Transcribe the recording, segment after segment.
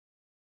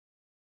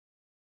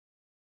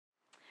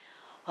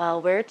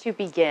Well, where to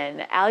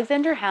begin?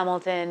 Alexander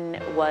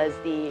Hamilton was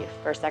the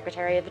first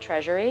Secretary of the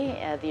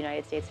Treasury of the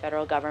United States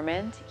federal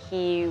government.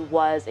 He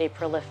was a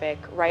prolific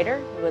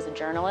writer, he was a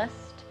journalist,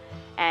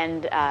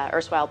 and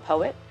erstwhile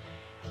poet.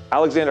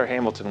 Alexander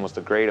Hamilton was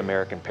the great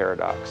American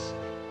paradox.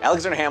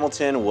 Alexander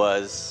Hamilton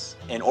was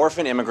an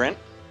orphan immigrant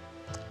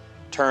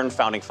turned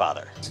founding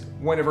father.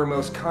 One of our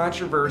most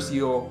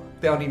controversial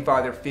founding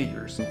father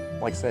figures.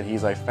 Like I said,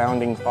 he's a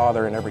founding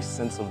father in every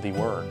sense of the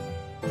word.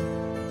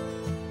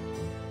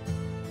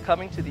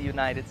 Coming to the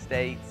United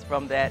States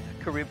from that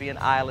Caribbean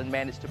island,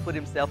 managed to put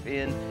himself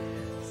in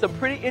some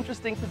pretty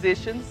interesting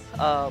positions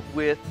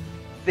with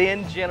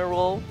then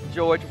General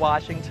George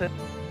Washington.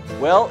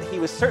 Well, he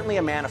was certainly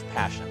a man of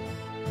passion.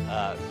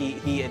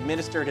 He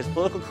administered his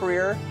political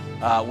career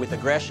with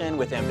aggression,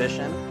 with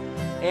ambition,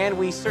 and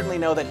we certainly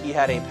know that he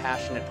had a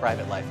passionate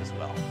private life as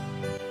well.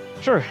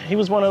 Sure, he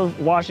was one of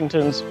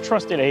Washington's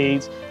trusted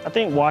aides. I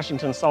think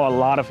Washington saw a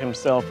lot of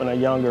himself in a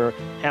younger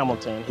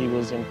Hamilton. He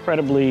was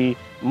incredibly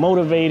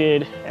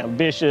motivated,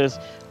 ambitious,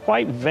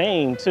 quite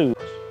vain too.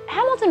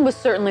 Hamilton was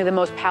certainly the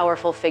most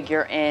powerful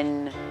figure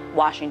in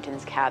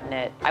Washington's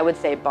cabinet, I would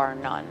say bar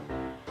none.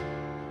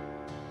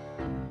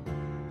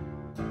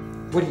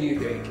 What do you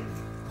think?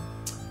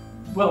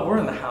 Well, we're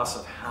in the house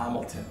of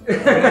Hamilton.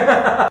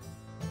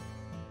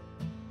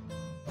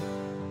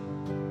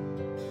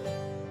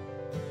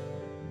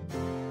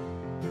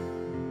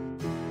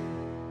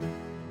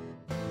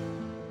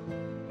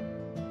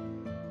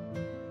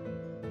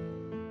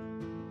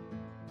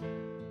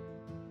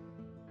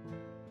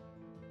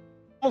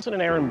 Hamilton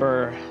and Aaron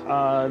Burr,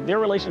 their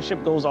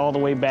relationship goes all the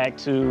way back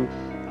to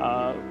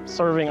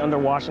serving under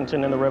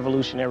Washington in the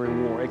Revolutionary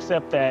War,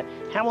 except that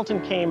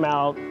Hamilton came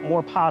out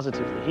more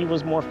positively. He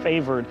was more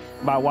favored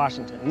by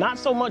Washington, not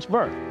so much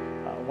Burr.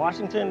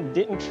 Washington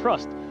didn't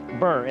trust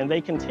Burr, and they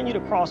continue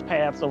to cross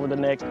paths over the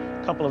next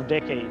couple of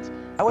decades.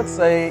 I would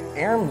say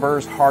Aaron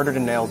Burr's harder to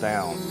nail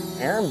down.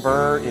 Aaron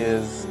Burr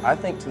is, I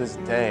think to this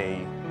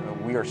day,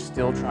 we are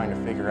still trying to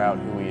figure out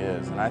who he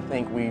is. And I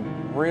think we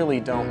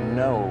really don't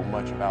know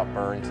much about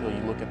Burr until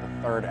you look at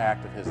the third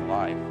act of his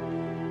life.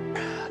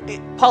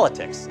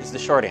 Politics is the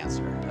short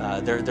answer.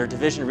 Their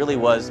division really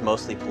was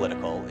mostly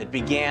political. It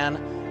began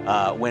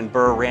when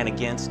Burr ran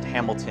against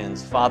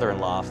Hamilton's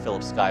father-in-law,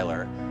 Philip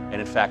Schuyler,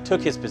 and in fact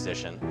took his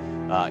position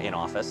in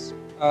office.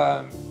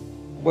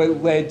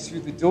 What led to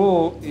the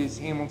duel is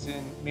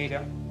Hamilton made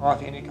an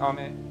offhanded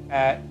comment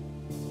at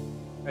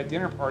a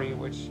dinner party,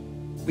 which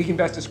we can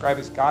best describe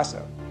as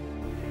gossip.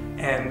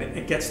 And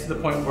it gets to the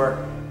point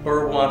where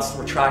Burr wants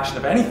retraction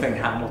of anything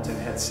Hamilton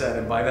had said,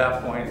 and by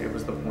that point, it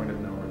was the point of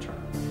no return.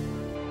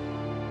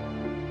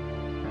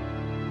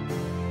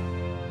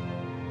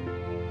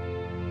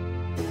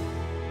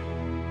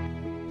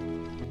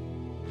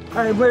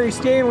 I'm Larry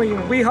Stanley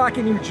in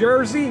Weehawken, New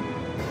Jersey.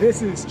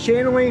 This is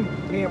Channeling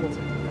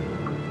Hamilton.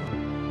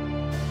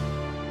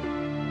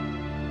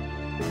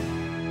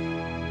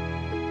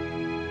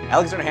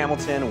 Alexander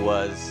Hamilton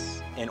was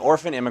an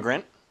orphan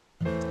immigrant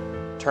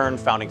turned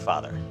founding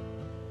father.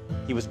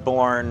 He was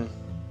born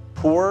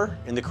poor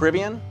in the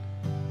Caribbean,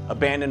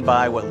 abandoned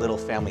by what little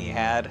family he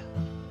had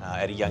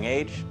at a young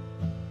age,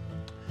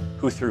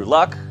 who through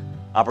luck,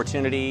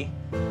 opportunity,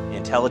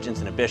 intelligence,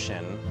 and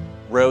ambition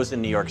rose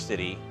in New York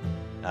City,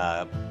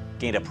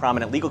 gained a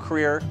prominent legal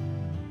career,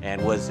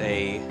 and was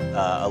a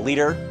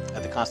leader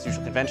at the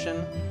Constitutional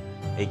Convention,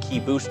 a key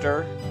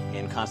booster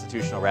in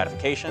constitutional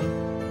ratification,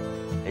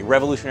 a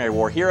Revolutionary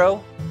War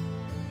hero,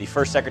 the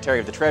first Secretary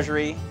of the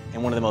Treasury,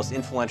 and one of the most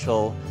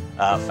influential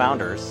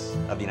founders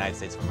of the United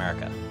States of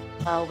America.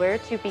 Where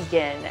to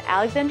begin?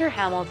 Alexander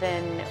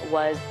Hamilton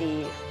was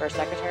the first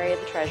Secretary of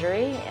the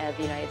Treasury of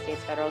the United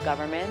States federal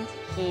government.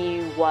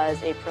 He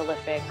was a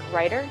prolific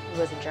writer, he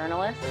was a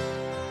journalist,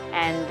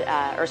 and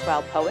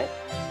erstwhile poet.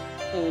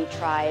 He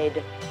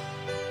tried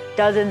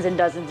dozens and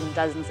dozens and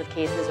dozens of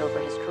cases over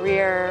his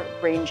career,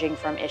 ranging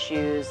from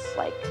issues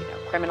like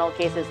criminal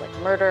cases like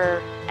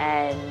murder,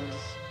 and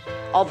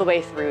all the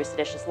way through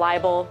seditious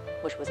libel,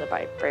 which was a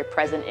very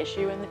present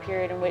issue in the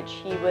period in which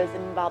he was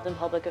involved in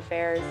public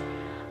affairs.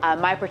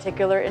 My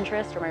particular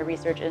interest, or my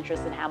research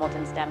interest in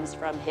Hamilton, stems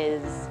from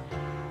his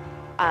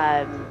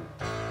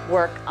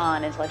work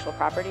on intellectual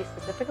property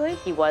specifically.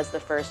 He was the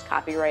first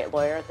copyright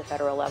lawyer at the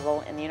federal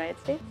level in the United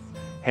States.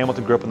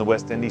 Hamilton grew up in the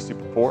West Indies,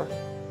 super poor.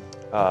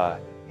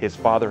 His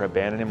father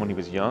abandoned him when he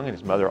was young, and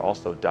his mother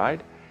also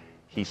died.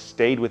 He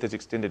stayed with his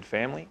extended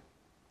family,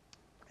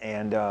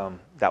 and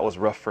that was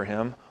rough for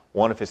him.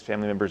 One of his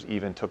family members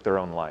even took their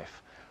own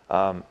life.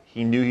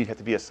 He knew he'd have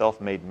to be a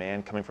self-made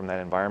man coming from that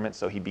environment,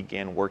 so he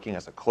began working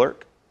as a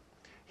clerk.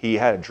 He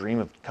had a dream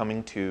of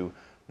coming to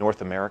North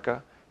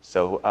America,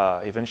 so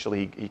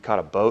eventually he caught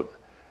a boat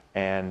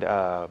and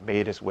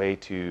made his way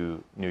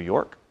to New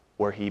York,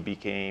 where he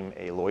became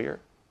a lawyer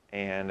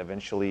and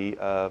eventually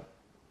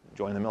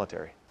joined the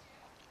military.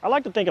 I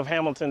like to think of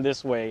Hamilton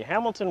this way.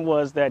 Hamilton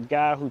was that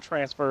guy who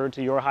transferred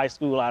to your high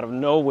school out of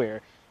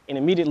nowhere and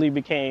immediately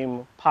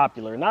became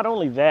popular. Not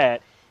only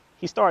that,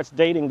 he starts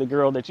dating the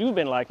girl that you've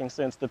been liking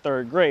since the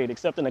 3rd grade,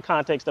 except in the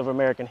context of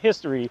American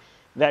history,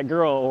 that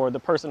girl or the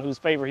person whose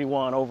favor he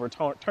won over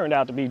turned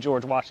out to be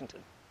George Washington.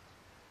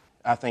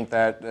 I think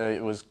that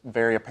it was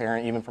very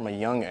apparent even from a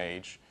young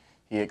age.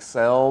 He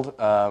excelled.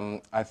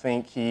 I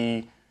think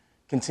he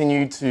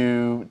continued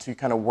to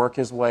kind of work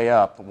his way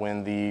up.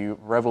 When the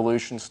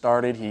revolution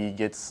started, he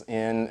gets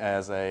in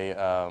as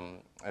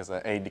an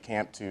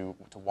aide-de-camp to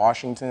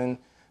Washington.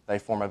 They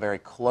form a very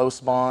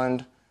close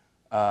bond.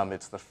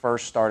 It's the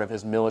first start of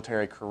his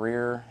military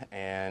career,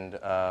 and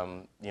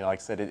like I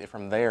said,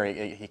 from there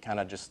he kind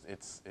of just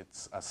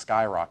it's a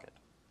skyrocket.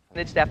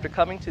 After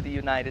coming to the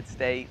United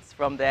States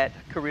from that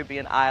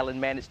Caribbean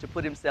island, managed to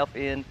put himself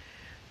in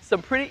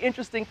some pretty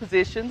interesting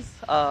positions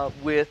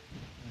with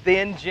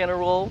then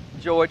General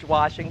George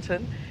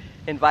Washington,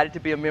 invited to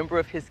be a member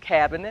of his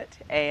cabinet,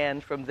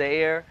 and from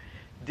there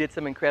did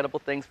some incredible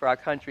things for our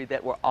country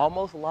that were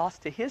almost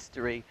lost to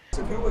history.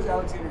 So who was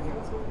Alexander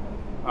Hamilton?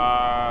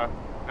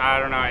 I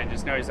don't know, I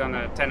just know he's on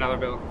the $10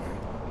 bill.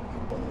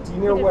 Do you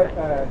know what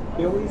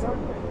bill he's on?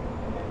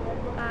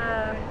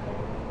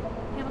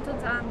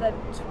 Hamilton's on the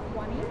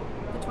 20?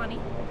 The 20?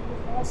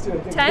 Let's do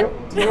it.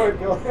 10? Do you know what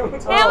bill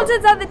Hamilton's on?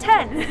 Hamilton's on the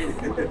 10.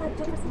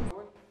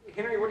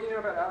 Henry, what do you know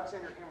about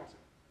Alexander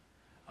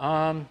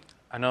Hamilton?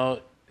 I know,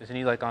 isn't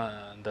he like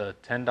on the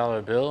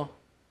 $10 bill?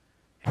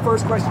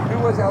 First question, who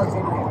was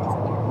Alexander Hamilton?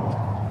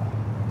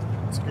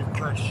 That's a good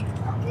question.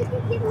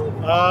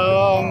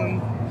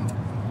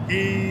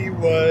 He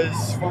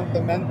was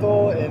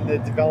fundamental in the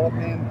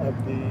development of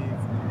the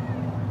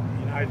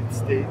United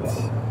States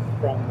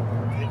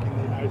taking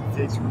the United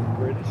States from the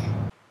British.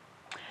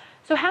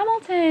 So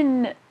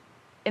Hamilton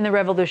in the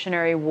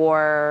Revolutionary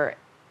War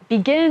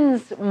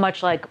begins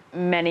much like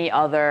many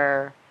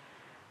other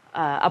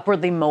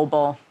upwardly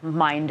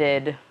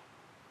mobile-minded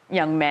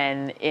young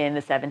men in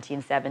the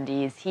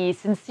 1770s. He is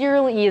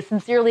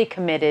sincerely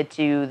committed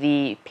to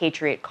the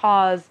patriot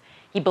cause.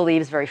 He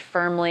believes very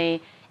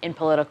firmly in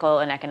political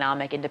and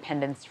economic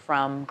independence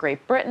from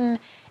Great Britain,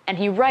 and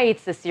he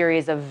writes a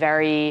series of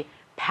very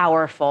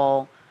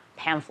powerful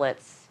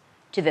pamphlets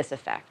to this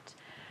effect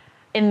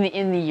in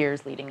the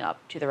years leading up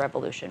to the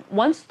Revolution.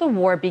 Once the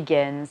war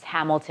begins,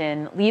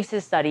 Hamilton leaves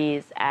his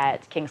studies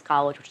at King's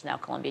College, which is now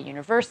Columbia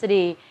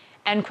University,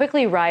 and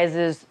quickly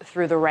rises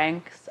through the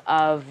ranks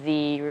of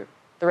the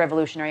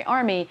Revolutionary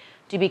Army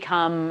to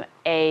become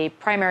a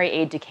primary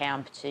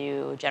aide-de-camp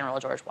to General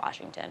George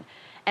Washington.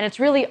 And it's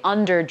really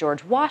under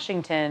George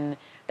Washington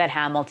that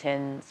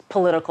Hamilton's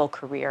political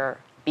career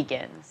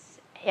begins.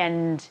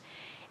 And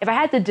if I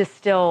had to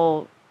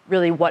distill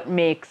really what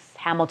makes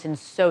Hamilton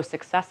so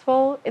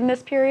successful in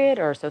this period,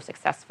 or so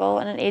successful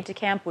in an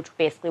aide-de-camp, which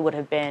basically would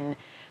have been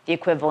the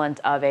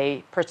equivalent of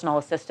a personal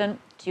assistant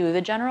to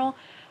the general,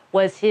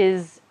 was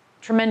his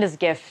tremendous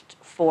gift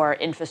for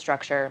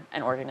infrastructure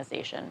and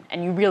organization.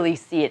 And you really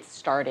see it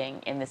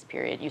starting in this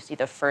period. You see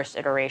the first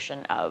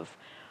iteration of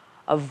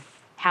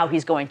how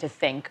he's going to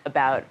think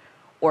about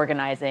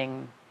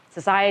organizing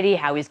society,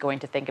 how he's going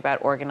to think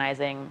about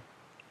organizing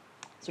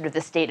sort of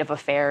the state of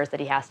affairs that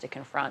he has to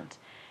confront.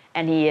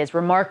 And he is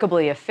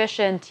remarkably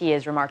efficient, he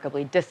is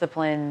remarkably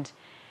disciplined,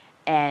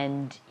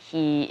 and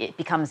it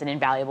becomes an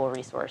invaluable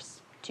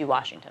resource to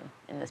Washington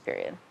in this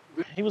period.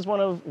 He was one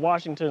of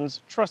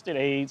Washington's trusted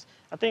aides.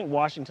 I think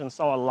Washington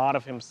saw a lot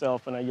of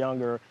himself in a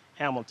younger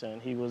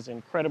Hamilton. He was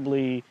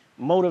incredibly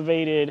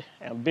motivated,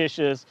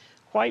 ambitious,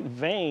 quite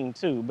vain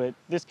too, but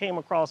this came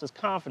across as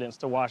confidence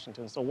to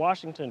Washington. So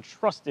Washington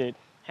trusted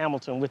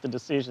Hamilton with the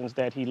decisions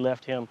that he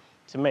left him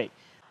to make.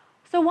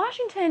 So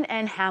Washington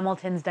and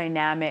Hamilton's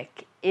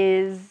dynamic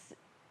is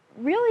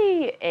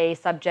really a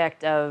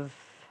subject of,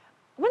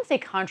 I wouldn't say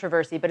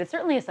controversy, but it's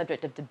certainly a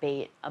subject of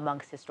debate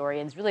amongst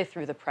historians really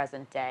through the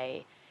present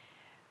day.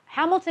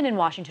 Hamilton and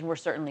Washington were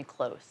certainly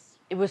close.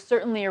 It was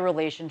certainly a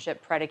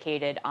relationship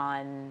predicated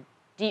on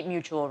deep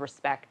mutual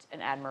respect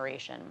and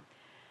admiration.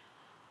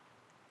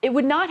 It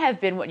would not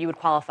have been what you would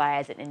qualify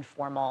as an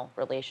informal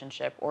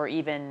relationship or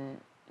even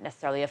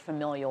necessarily a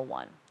familial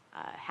one.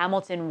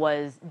 Hamilton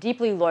was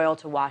deeply loyal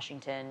to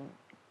Washington,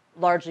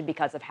 largely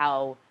because of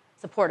how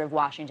supportive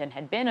Washington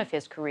had been of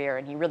his career,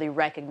 and he really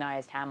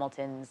recognized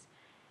Hamilton's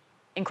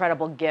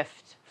incredible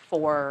gift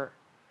for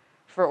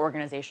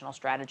organizational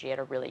strategy at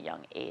a really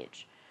young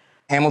age.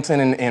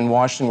 Hamilton and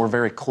Washington were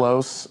very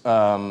close.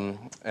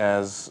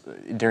 As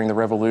during the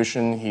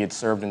Revolution, he had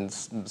served in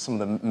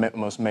some of the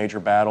most major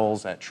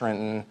battles at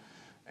Trenton,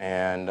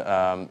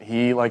 and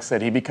he, like I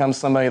said, he becomes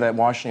somebody that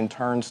Washington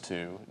turns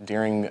to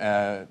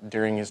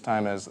during his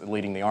time as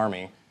leading the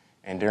army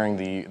and during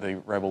the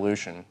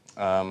Revolution.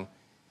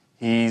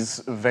 He's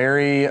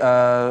very, like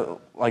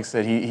I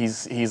said,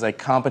 he's a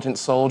competent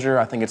soldier.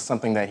 I think it's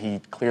something that he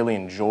clearly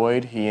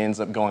enjoyed. He ends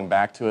up going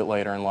back to it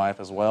later in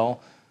life as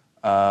well.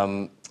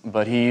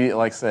 But he,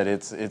 like I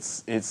said,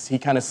 he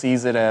kind of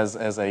sees it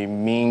as a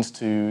means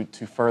to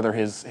further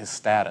his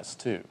status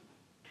too.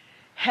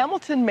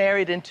 Hamilton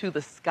married into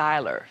the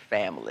Schuyler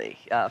family.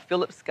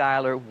 Philip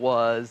Schuyler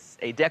was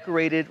a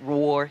decorated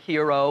war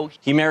hero.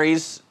 He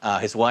marries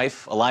his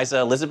wife, Eliza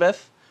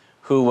Elizabeth,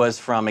 who was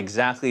from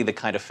exactly the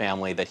kind of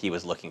family that he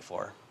was looking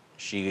for.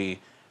 She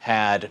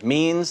had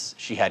means,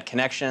 she had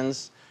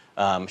connections,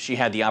 she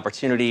had the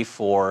opportunity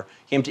for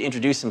him to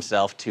introduce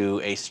himself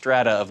to a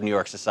strata of New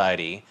York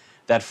society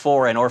that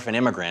for an orphan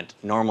immigrant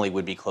normally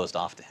would be closed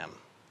off to him.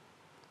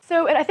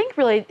 So I think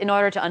really in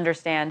order to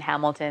understand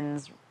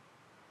Hamilton's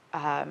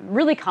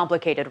really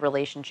complicated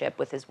relationship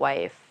with his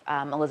wife,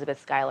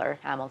 Elizabeth Schuyler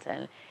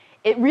Hamilton,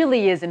 it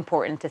really is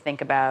important to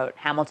think about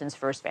Hamilton's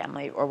first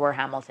family, or where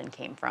Hamilton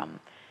came from.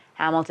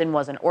 Hamilton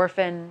was an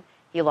orphan.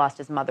 He lost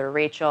his mother,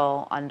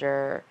 Rachel,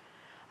 under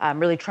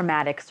really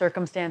traumatic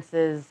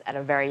circumstances at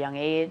a very young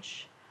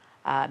age.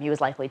 He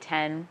was likely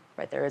 10,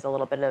 right? There is a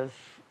little bit of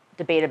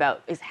debate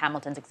about is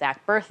Hamilton's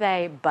exact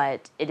birthday,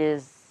 but it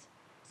is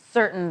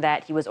certain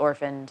that he was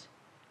orphaned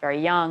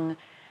very young.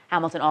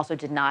 Hamilton also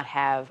did not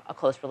have a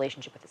close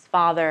relationship with his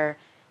father.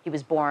 He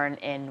was born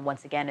in,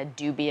 once again, a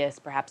dubious,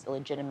 perhaps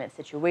illegitimate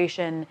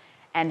situation,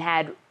 and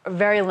had a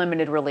very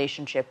limited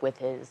relationship with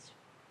his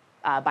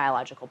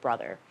biological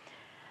brother.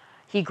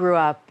 He grew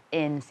up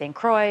in St.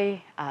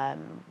 Croix,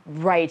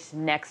 right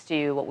next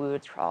to what we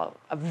would call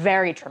a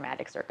very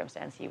traumatic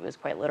circumstance. He was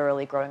quite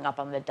literally growing up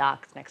on the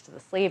docks next to the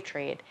slave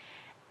trade.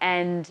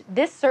 And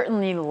this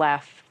certainly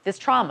left, this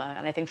trauma,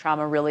 and I think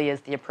trauma really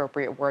is the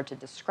appropriate word to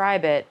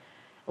describe it,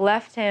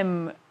 left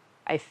him,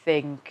 I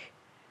think,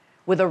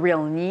 with a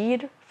real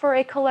need for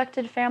a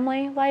collected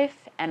family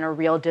life and a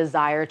real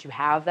desire to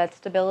have that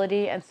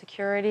stability and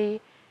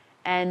security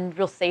and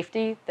real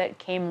safety that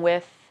came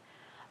with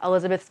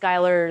Elizabeth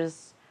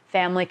Schuyler's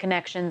family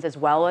connections as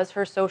well as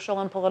her social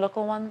and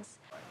political ones.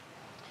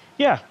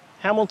 Yeah,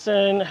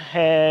 Hamilton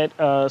had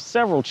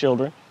several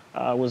children,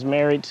 was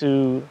married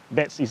to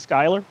Betsy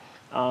Schuyler.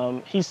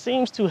 He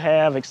seems to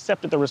have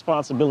accepted the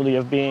responsibility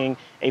of being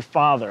a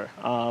father,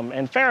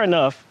 and fair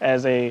enough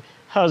as a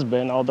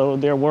husband, although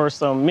there were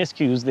some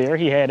miscues there.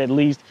 He had at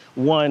least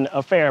one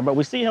affair, but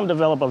we see him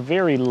develop a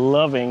very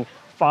loving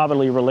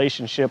fatherly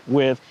relationship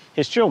with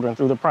his children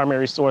through the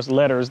primary source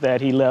letters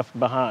that he left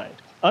behind.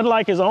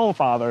 Unlike his own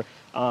father,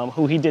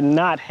 who he did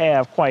not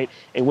have quite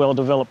a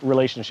well-developed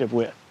relationship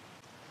with.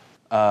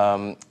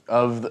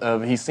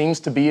 He seems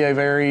to be a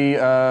very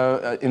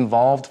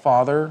involved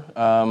father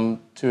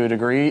to a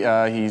degree.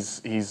 He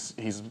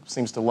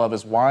seems to love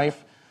his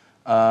wife,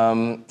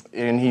 and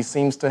he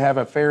seems to have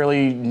a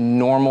fairly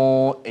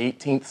normal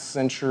 18th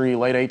century,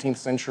 late 18th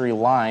century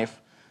life,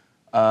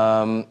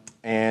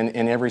 and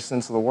in every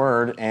sense of the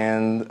word,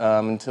 and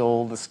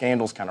until the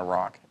scandals kind of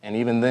rock. And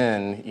even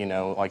then, you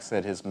know, like I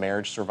said, his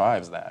marriage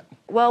survives that.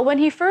 Well, when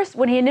he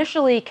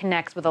initially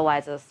connects with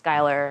Eliza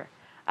Schuyler,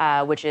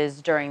 which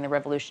is during the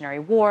Revolutionary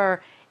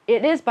War,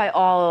 it is by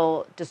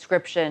all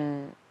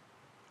description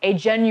a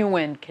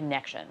genuine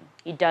connection.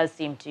 He does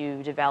seem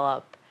to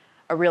develop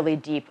a really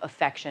deep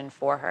affection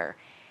for her.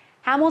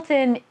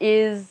 Hamilton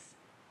is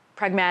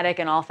pragmatic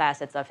in all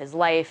facets of his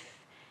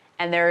life,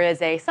 and there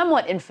is a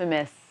somewhat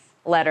infamous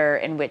letter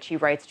in which he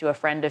writes to a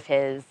friend of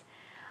his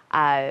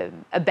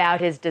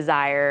about his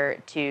desire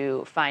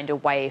to find a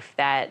wife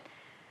that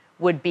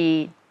would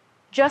be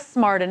just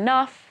smart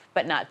enough,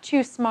 but not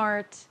too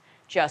smart,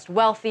 just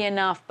wealthy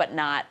enough, but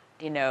not,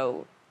 you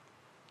know,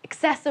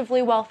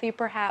 excessively wealthy,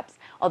 perhaps.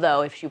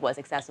 Although if she was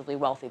excessively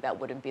wealthy, that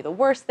wouldn't be the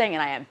worst thing,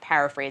 and I am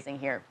paraphrasing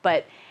here.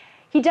 But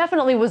he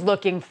definitely was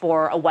looking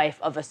for a wife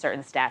of a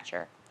certain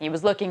stature. He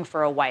was looking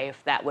for a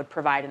wife that would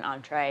provide an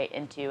entree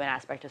into an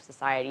aspect of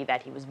society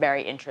that he was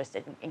very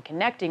interested in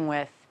connecting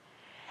with.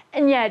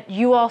 And yet,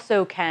 you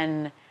also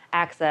can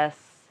access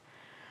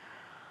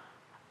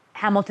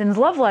Hamilton's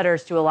love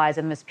letters to Eliza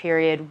in this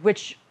period,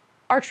 which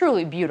are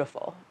truly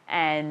beautiful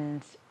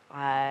and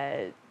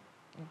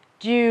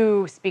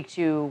do speak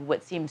to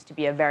what seems to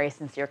be a very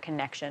sincere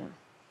connection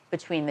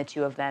between the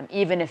two of them,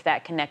 even if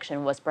that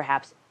connection was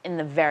perhaps in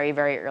the very,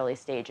 very early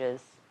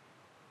stages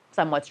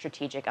somewhat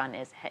strategic on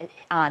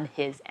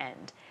his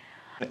end.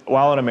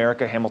 While in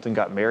America, Hamilton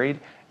got married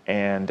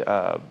and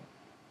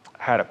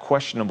had a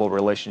questionable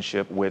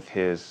relationship with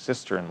his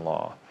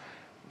sister-in-law.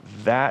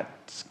 That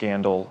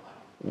scandal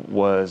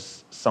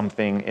was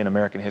something in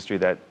American history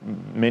that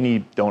many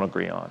don't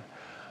agree on.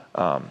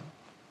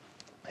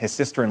 His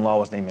sister-in-law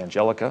was named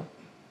Angelica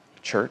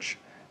Church,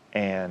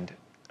 and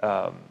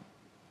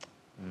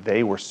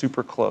they were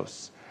super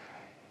close.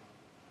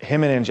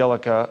 Him and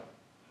Angelica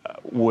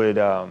would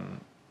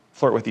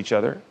flirt with each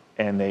other,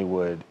 and they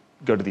would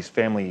go to these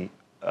family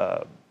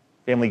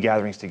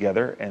gatherings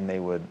together, and they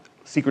would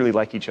secretly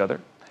like each other.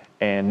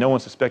 And no one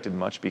suspected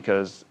much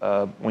because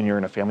when you're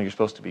in a family, you're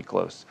supposed to be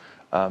close.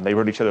 They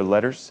wrote each other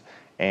letters,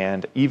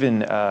 and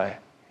even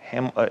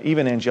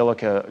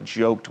Angelica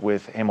joked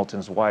with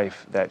Hamilton's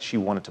wife that she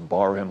wanted to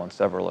borrow him on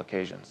several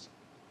occasions.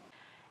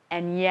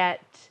 And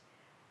yet,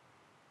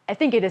 I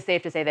think it is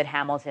safe to say that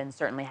Hamilton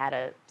certainly had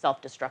a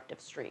self-destructive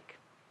streak.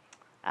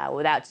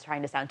 Without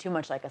trying to sound too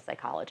much like a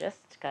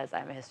psychologist, because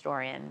I'm a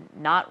historian,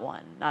 not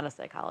a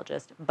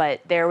psychologist, but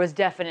there was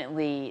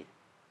definitely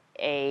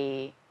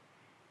an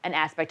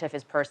aspect of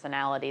his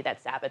personality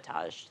that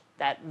sabotaged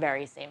that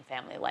very same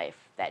family life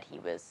that he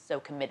was so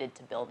committed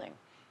to building.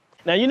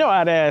 Now, you know,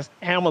 I'd asked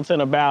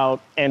Hamilton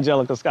about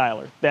Angelica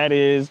Schuyler. That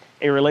is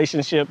a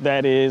relationship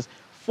that is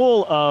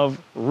full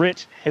of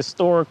rich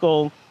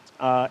historical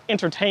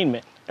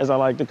entertainment, as I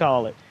like to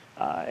call it.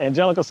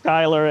 Angelica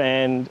Schuyler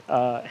and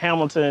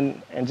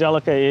Hamilton,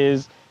 Angelica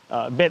is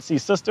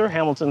Betsy's sister,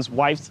 Hamilton's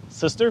wife's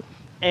sister,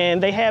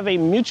 and they have a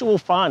mutual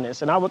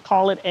fondness, and I would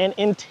call it an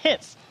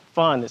intense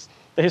fondness.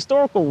 The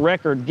historical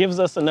record gives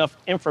us enough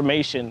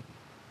information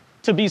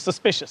to be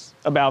suspicious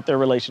about their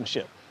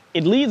relationship.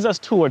 It leads us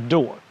to a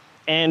door.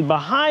 And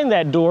behind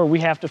that door, we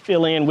have to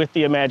fill in with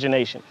the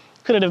imagination.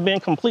 Could it have been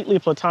completely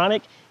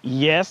platonic?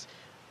 Yes.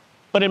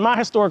 But in my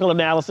historical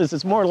analysis,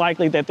 it's more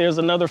likely that there's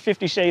another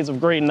 50 Shades of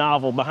Grey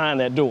novel behind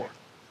that door.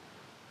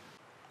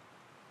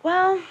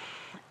 Well,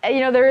 you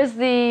know, there is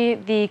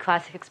the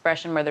classic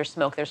expression where there's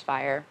smoke, there's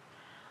fire.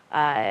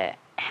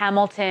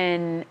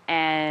 Hamilton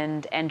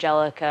and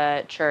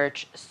Angelica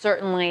Church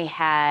certainly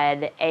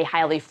had a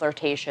highly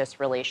flirtatious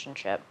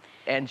relationship.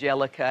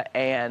 Angelica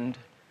and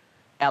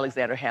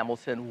Alexander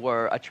Hamilton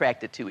were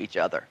attracted to each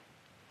other.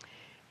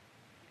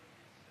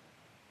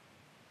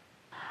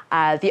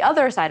 The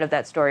other side of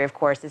that story, of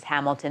course, is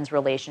Hamilton's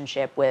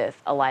relationship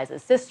with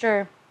Eliza's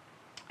sister,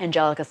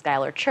 Angelica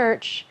Schuyler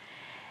Church.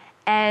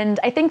 And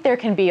I think there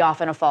can be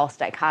often a false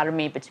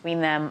dichotomy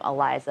between them.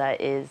 Eliza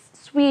is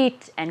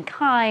sweet and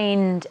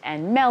kind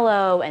and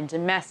mellow and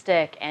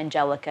domestic.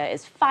 Angelica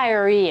is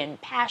fiery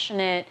and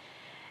passionate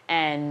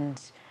and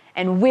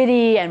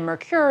witty and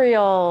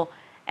mercurial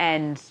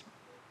and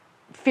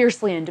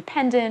fiercely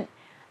independent.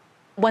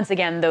 Once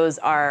again, those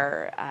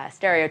are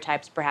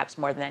stereotypes, perhaps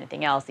more than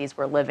anything else. These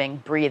were living,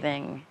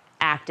 breathing,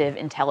 active,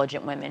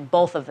 intelligent women,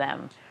 both of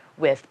them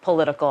with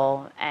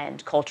political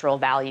and cultural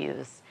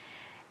values.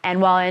 And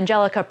while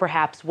Angelica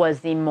perhaps was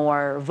the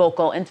more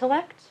vocal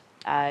intellect,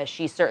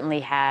 she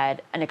certainly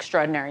had an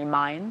extraordinary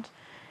mind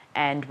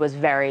and was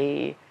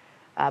very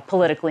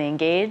politically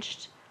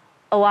engaged.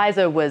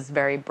 Eliza was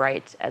very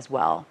bright as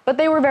well, but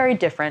they were very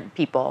different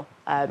people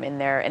in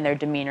their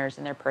demeanors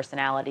and their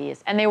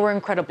personalities, and they were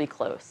incredibly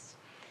close.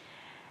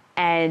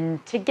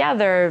 And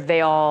together,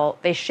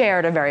 they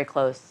shared a very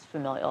close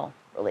familial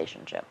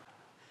relationship.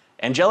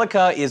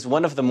 Angelica is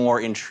one of the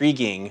more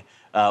intriguing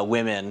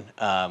women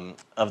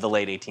of the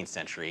late 18th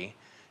century.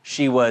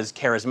 She was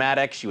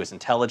charismatic, she was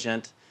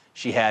intelligent,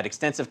 she had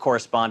extensive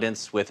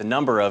correspondence with a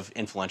number of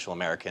influential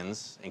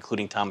Americans,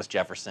 including Thomas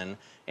Jefferson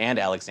and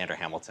Alexander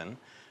Hamilton.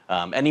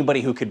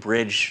 Anybody who could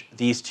bridge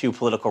these two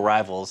political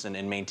rivals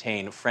and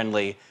maintain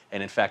friendly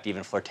and, in fact,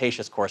 even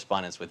flirtatious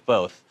correspondence with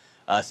both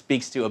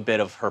speaks to a bit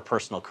of her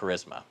personal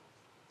charisma.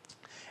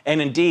 And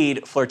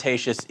indeed,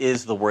 flirtatious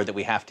is the word that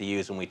we have to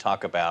use when we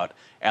talk about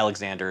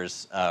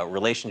Alexander's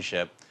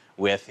relationship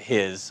with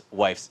his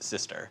wife's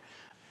sister.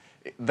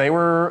 They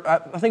were,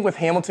 I think with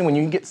Hamilton, when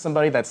you can get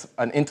somebody that's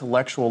an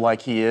intellectual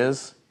like he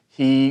is,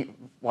 he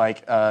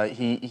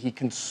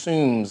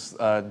consumes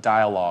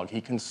dialogue. He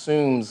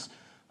consumes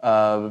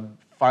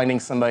finding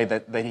somebody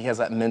that he has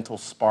that mental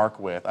spark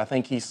with. I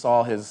think he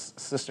saw his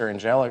sister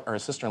Angelica, or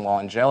his sister-in-law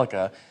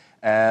Angelica,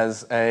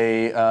 as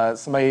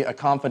a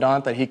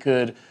confidant that he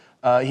could.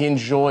 He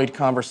enjoyed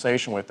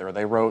conversation with her.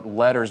 They wrote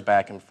letters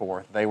back and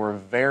forth. They were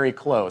very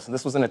close. And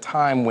this was in a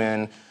time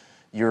when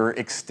your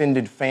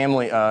extended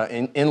family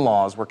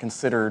in-laws were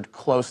considered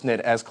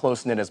close-knit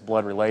as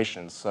blood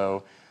relations.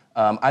 So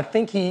I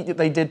think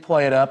they did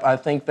play it up. I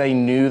think they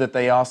knew that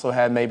they also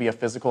had maybe a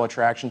physical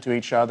attraction to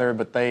each other,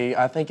 but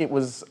I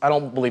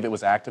don't believe it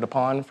was acted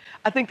upon.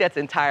 I think that's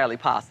entirely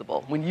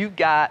possible. When you've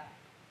got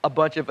a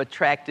bunch of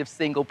attractive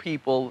single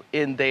people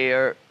in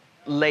their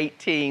late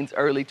teens,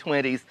 early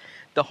 20s,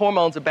 the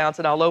hormones are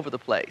bouncing all over the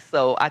place.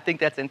 So I think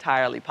that's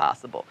entirely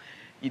possible.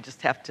 You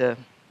just have to,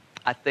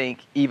 I think,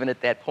 even at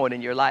that point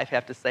in your life,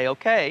 have to say,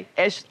 okay,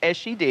 as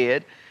she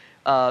did,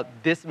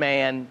 this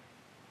man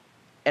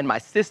and my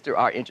sister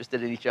are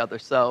interested in each other,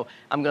 so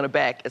I'm going to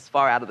back as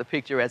far out of the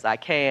picture as I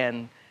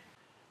can.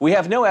 We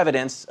have no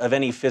evidence of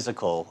any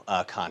physical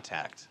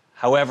contact.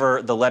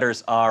 However, the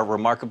letters are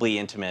remarkably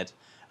intimate,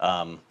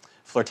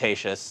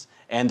 flirtatious,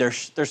 and there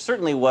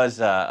certainly was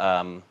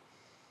a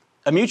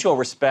mutual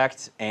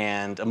respect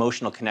and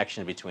emotional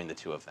connection between the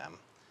two of them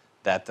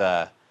that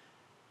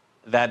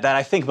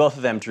I think both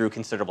of them drew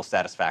considerable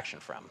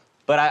satisfaction from.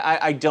 But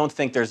I don't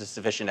think there's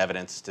sufficient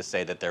evidence to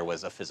say that there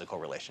was a physical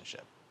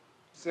relationship.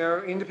 So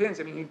it depends.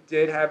 I mean, he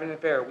did have an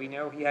affair. We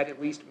know he had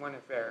at least one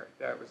affair.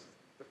 That was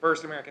the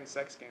first American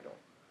sex scandal.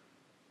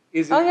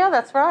 Oh, yeah,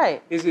 that's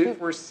right. Is it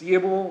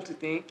foreseeable to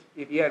think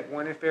if he had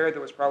one affair,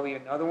 there was probably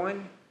another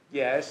one?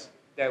 Yes.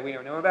 That we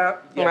don't know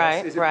about? Yes.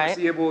 Right, Is it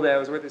foreseeable that it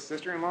was with his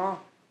sister-in-law?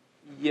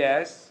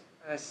 Yes.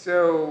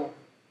 So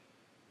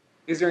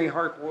is there any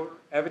hardcore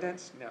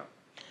evidence? No.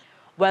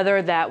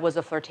 Whether that was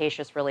a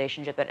flirtatious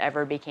relationship that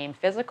ever became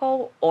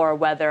physical, or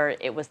whether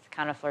it was the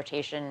kind of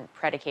flirtation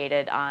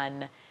predicated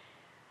on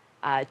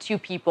two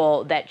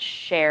people that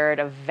shared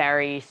a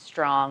very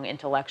strong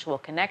intellectual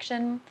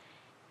connection,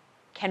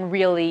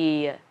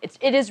 it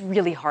is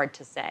really hard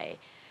to say.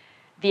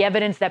 The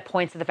evidence that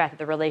points to the fact that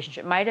the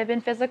relationship might have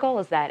been physical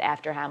is that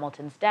after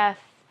Hamilton's death,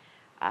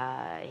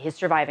 his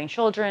surviving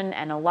children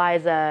and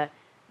Eliza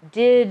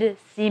did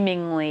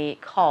seemingly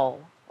cull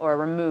or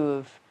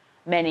remove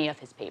many of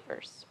his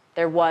papers.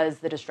 There was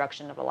the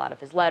destruction of a lot of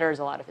his letters,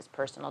 a lot of his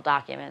personal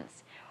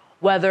documents.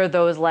 Whether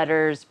those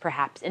letters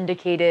perhaps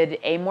indicated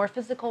a more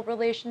physical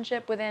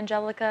relationship with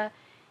Angelica,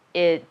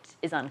 it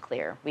is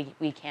unclear.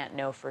 We can't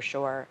know for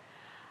sure.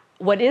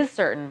 What is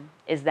certain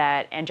is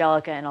that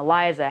Angelica and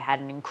Eliza had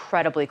an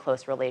incredibly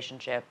close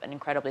relationship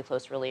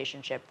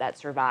that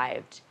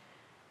survived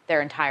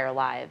their entire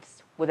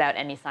lives without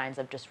any signs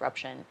of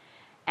disruption.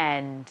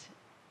 And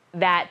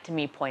that, to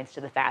me, points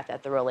to the fact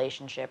that the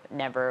relationship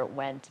never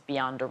went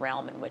beyond a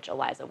realm in which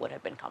Eliza would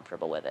have been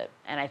comfortable with it.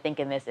 And I think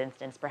in this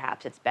instance,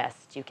 perhaps it's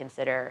best to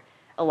consider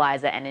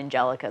Eliza and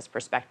Angelica's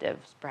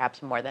perspectives,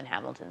 perhaps more than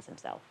Hamilton's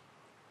himself.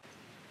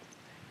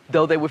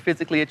 Though they were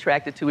physically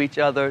attracted to each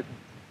other,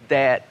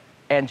 that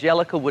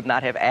Angelica would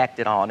not have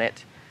acted on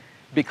it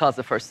because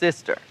of her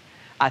sister.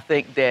 I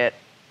think that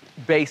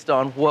based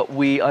on what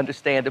we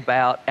understand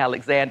about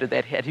Alexander,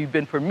 that had he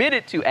been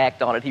permitted to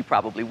act on it, he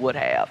probably would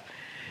have.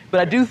 But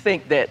I do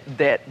think that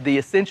the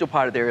essential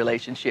part of their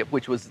relationship,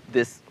 which was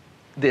this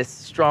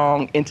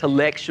strong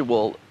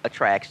intellectual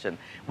attraction,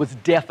 was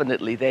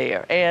definitely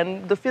there.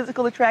 And the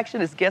physical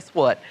attraction is, guess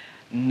what?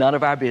 None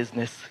of our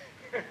business.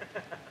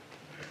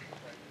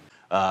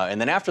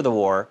 And then after the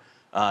war,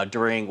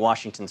 during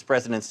Washington's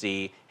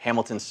presidency,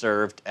 Hamilton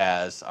served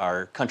as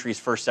our country's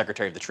first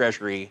Secretary of the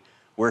Treasury,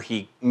 where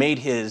he made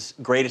his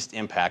greatest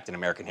impact in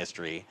American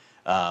history,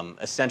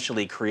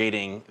 essentially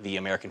creating the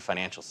American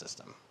financial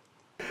system.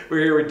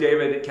 We're here with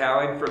David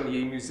Cowan from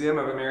the Museum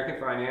of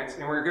American Finance,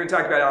 and we're going to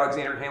talk about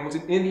Alexander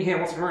Hamilton in the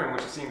Hamilton Room,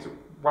 which seems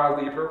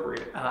wildly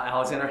appropriate.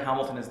 Alexander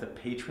Hamilton is the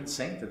patron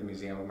saint of the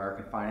Museum of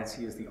American Finance.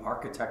 He is the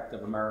architect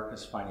of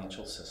America's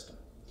financial system.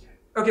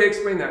 Okay,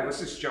 explain that. Let's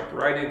just jump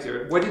right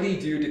into it. What did he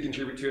do to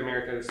contribute to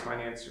America's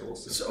financial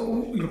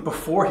system? So,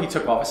 before he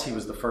took office, he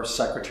was the first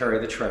Secretary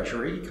of the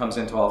Treasury. He comes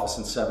into office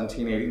in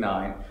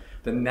 1789.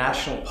 The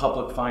national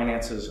public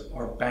finances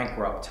are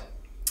bankrupt.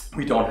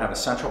 We don't have a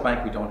central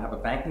bank. We don't have a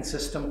banking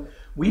system.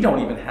 We don't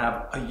even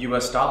have a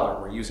US dollar.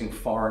 We're using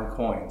foreign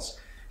coins.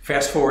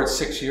 Fast forward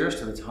 6 years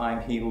to the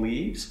time he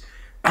leaves.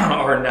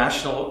 Our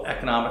national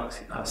economic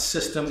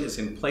system is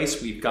in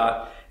place. We've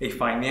got a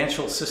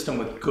financial system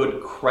with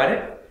good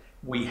credit.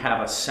 We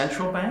have a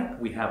central bank,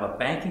 we have a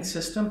banking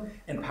system,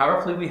 and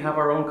powerfully we have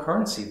our own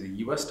currency, the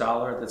US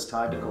dollar that's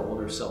tied to gold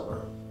or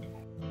silver.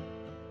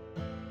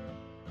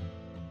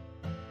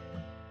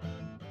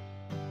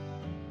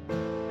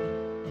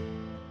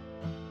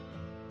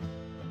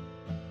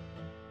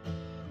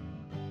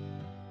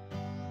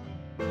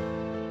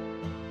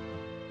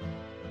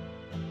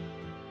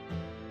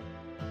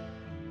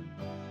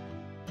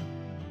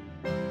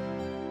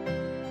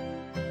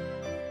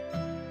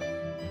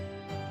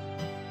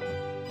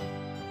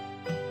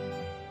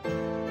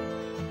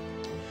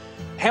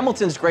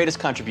 Hamilton's greatest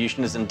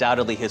contribution is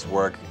undoubtedly his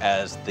work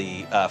as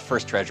the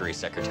first Treasury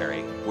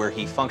Secretary, where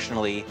he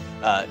functionally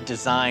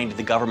designed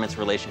the government's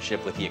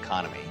relationship with the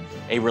economy.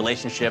 A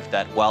relationship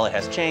that, while it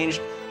has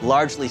changed,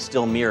 largely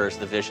still mirrors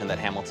the vision that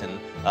Hamilton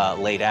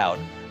laid out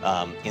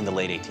in the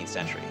late 18th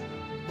century.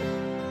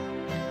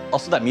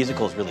 Also, that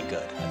musical is really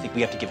good. I think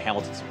we have to give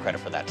Hamilton some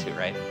credit for that too,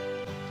 right?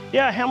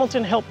 Yeah,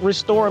 Hamilton helped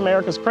restore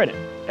America's credit.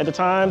 At the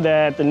time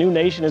that the new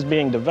nation is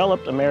being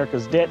developed,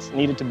 America's debts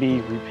needed to be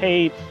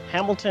repaid.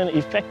 Hamilton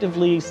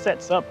effectively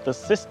sets up the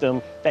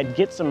system that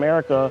gets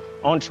America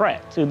on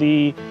track to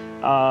the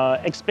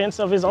expense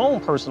of his own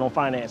personal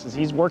finances.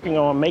 He's working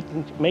on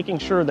making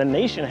sure the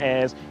nation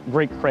has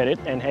great credit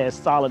and has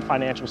solid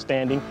financial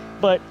standing,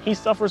 but he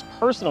suffers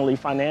personally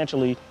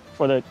financially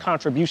for the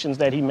contributions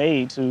that he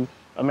made to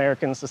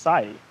American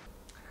society.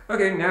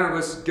 Okay, now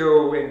let's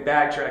go and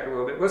backtrack a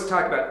little bit. Let's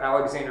talk about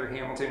Alexander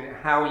Hamilton,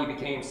 how he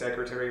became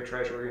Secretary of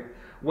Treasury.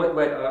 What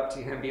led up to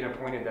him being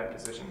appointed that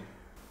position?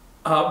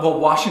 Well,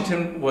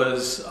 Washington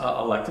was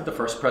elected the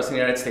first president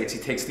of the United States. He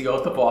takes the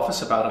oath of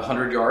office about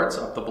 100 yards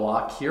up the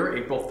block here,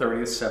 April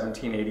 30th,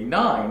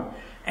 1789,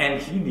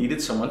 and he needed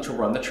someone to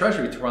run the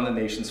Treasury, to run the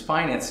nation's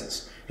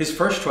finances. His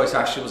first choice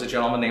actually was a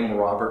gentleman named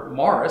Robert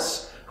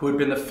Morris, who had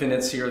been the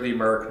financier of the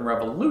American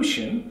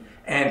Revolution,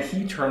 and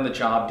he turned the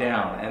job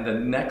down. And the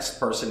next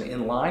person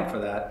in line for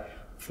that,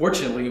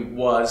 fortunately,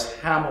 was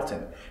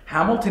Hamilton.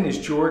 Hamilton is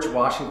George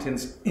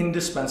Washington's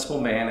indispensable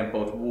man in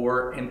both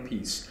war and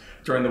peace.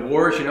 During the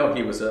war, as you know,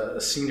 he was a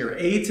senior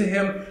aide to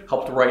him,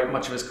 helped write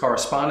much of his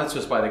correspondence,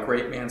 was by the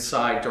great man's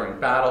side during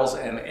battles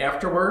and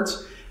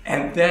afterwards.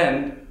 And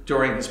then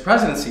during his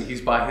presidency,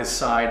 he's by his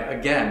side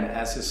again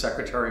as his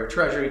Secretary of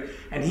Treasury,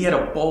 and he had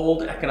a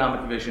bold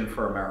economic vision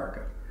for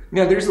America.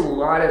 Now, there's a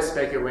lot of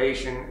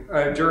speculation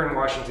during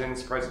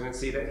Washington's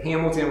presidency that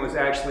Hamilton was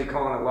actually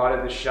calling a lot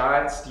of the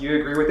shots. Do you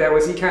agree with that?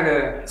 Was he kind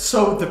of...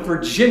 So the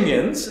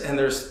Virginians, and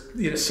there's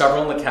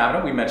several in the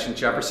cabinet, we mentioned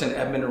Jefferson,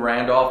 Edmund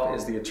Randolph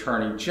is the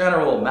Attorney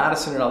General,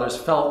 Madison and others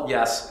felt,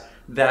 yes,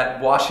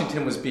 that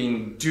Washington was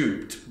being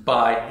duped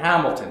by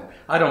Hamilton.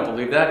 I don't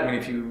believe that. I mean,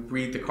 if you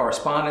read the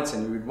correspondence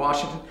and you read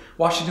Washington,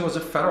 Washington was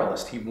a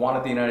Federalist. He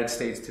wanted the United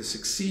States to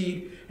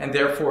succeed, and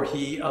therefore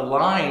he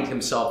aligned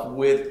himself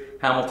with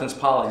Hamilton's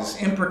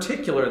policies. In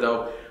particular,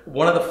 though,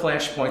 one of the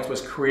flashpoints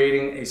was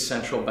creating a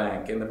central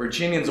bank, and the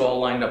Virginians all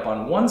lined up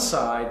on one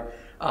side,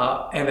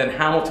 and then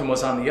Hamilton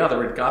was on the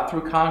other. It got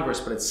through Congress,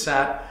 but it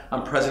sat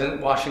on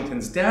President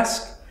Washington's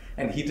desk,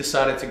 and he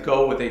decided to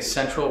go with a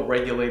central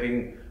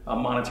regulating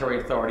monetary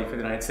authority for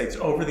the United States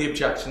over the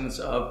objections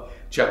of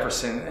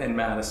Jefferson and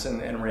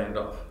Madison and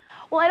Randolph.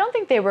 Well, I don't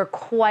think they were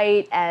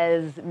quite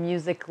as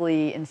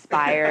musically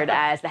inspired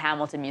as the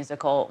Hamilton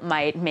musical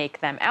might make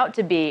them out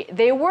to be.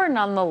 They were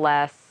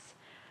nonetheless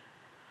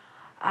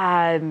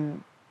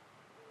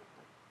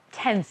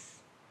tense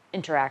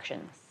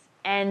interactions.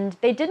 And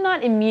they did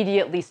not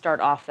immediately start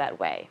off that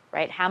way,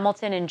 right?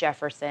 Hamilton and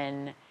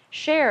Jefferson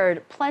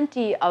shared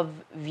plenty of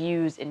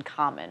views in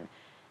common.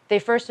 They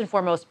first and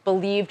foremost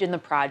believed in the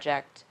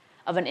project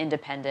of an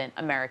independent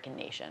American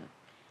nation.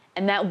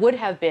 And that would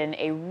have been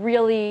a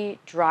really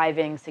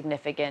driving,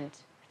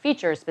 significant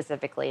feature,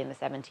 specifically in the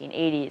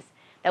 1780s,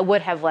 that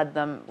would have left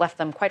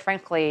them, quite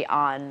frankly,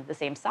 on the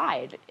same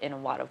side in a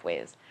lot of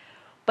ways.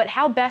 But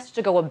how best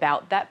to go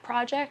about that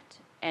project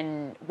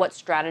and what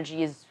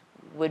strategies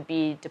would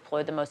be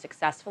deployed the most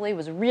successfully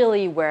was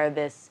really where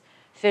this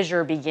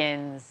fissure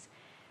begins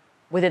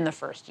within the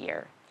first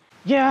year.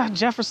 Yeah,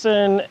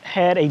 Jefferson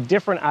had a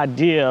different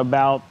idea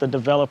about the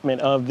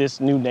development of this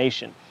new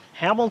nation.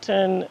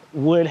 Hamilton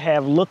would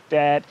have looked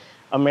at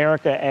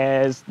America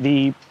as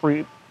the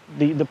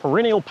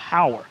perennial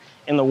power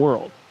in the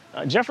world.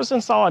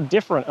 Jefferson saw a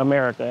different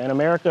America, an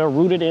America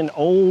rooted in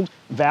old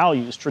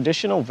values,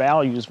 traditional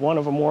values, one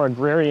of a more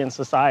agrarian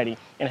society.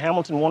 And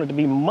Hamilton wanted to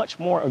be much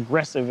more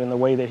aggressive in the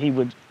way that he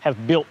would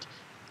have built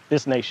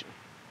this nation.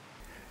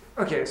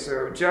 Okay,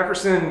 so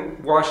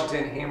Jefferson,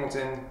 Washington,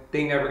 Hamilton,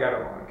 they never got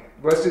along.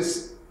 Was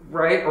this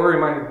right, or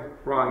am I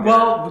wrong?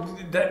 Well,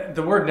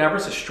 the word never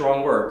is a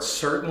strong word.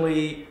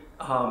 Certainly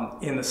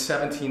in the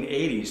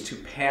 1780s, to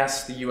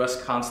pass the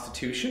U.S.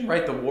 Constitution,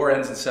 right? The war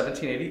ends in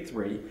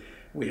 1783.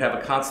 We have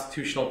a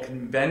constitutional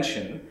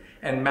convention,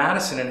 and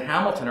Madison and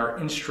Hamilton are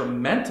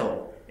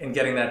instrumental in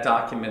getting that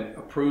document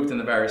approved in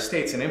the various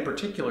states. And in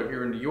particular,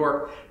 here in New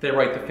York, they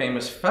write the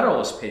famous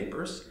Federalist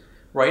Papers,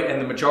 right?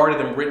 And the majority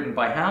of them written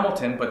by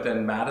Hamilton, but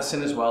then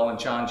Madison as well and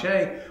John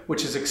Jay,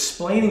 which is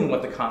explaining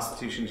what the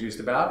Constitution is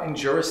used about. And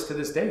jurists to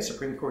this day,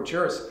 Supreme Court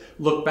jurists,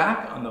 look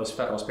back on those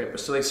Federalist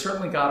Papers. So they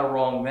certainly got it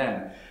wrong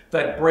then.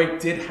 That break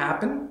did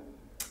happen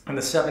in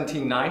the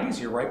 1790s,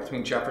 you're right,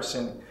 between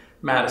Jefferson,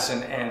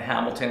 Madison, and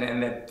Hamilton.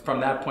 And that from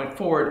that point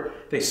forward,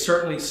 they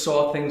certainly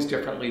saw things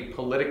differently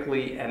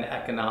politically and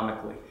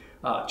economically.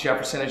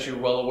 Jefferson, as you're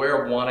well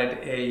aware, wanted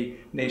a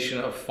nation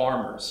of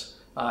farmers.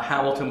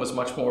 Hamilton was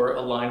much more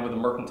aligned with the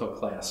mercantile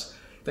class.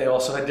 They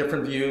also had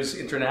different views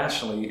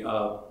internationally.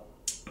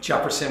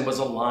 Jefferson was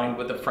aligned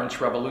with the French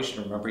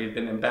Revolution. Remember, he had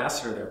been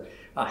ambassador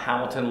there.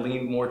 Hamilton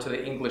leaned more to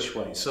the English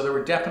way. So there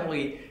were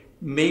definitely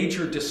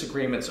major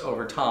disagreements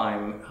over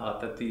time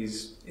that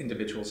these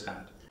individuals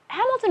had.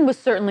 Hamilton was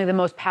certainly the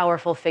most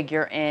powerful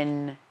figure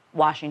in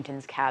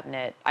Washington's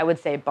cabinet, I would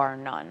say bar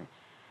none.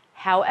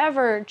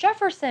 However,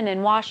 Jefferson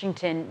and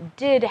Washington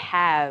did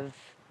have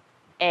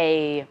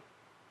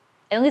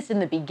at least in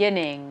the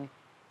beginning,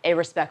 a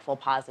respectful,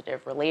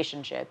 positive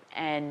relationship.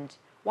 And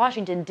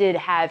Washington did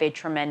have a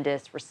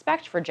tremendous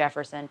respect for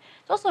Jefferson.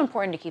 It's also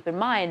important to keep in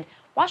mind,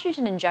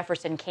 Washington and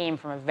Jefferson came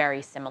from a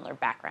very similar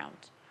background.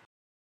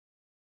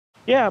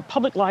 Yeah,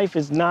 public life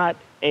is not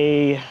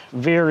a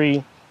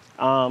very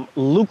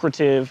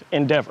lucrative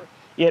endeavor.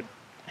 Yet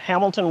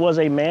Hamilton was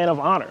a man of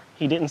honor.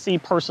 He didn't see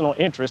personal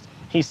interest.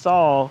 He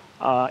saw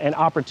an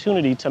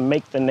opportunity to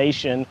make the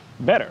nation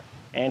better.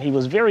 And he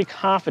was very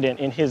confident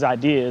in his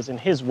ideas and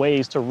his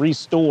ways to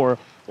restore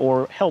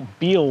or help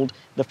build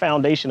the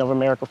foundation of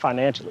America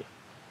financially.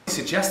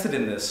 Suggested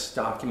in this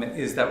document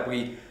is that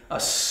we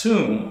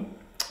assume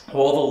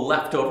all the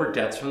leftover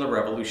debts from the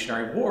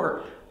Revolutionary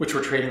War, which were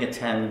trading at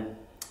 10,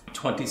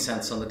 20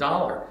 cents on the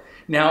dollar.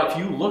 Now, if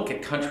you look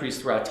at countries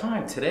throughout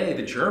time, today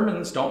the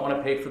Germans don't want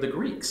to pay for the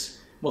Greeks.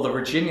 Well, the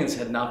Virginians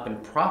had not been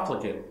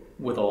profligate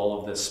with all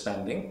of this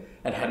spending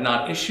and had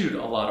not issued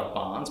a lot of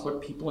bonds,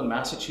 but people in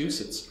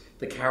Massachusetts,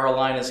 the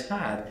Carolinas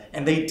had,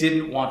 and they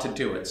didn't want to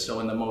do it.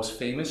 So in the most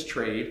famous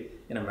trade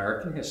in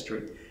American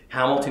history,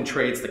 Hamilton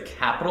trades the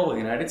capital of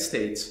the United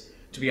States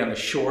to be on the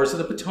shores of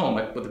the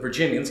Potomac with the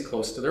Virginians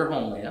close to their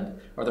homeland,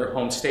 or their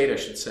home state, I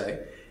should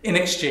say, in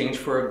exchange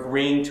for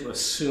agreeing to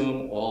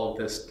assume all of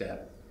this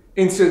debt.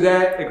 And so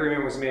that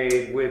agreement was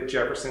made with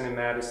Jefferson and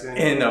Madison?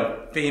 In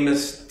a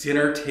famous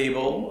dinner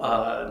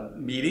table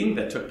meeting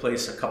that took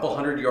place a couple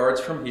hundred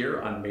yards from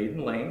here on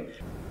Maiden Lane.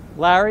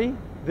 Larry,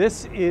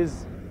 this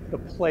is the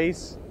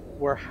place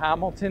where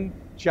Hamilton,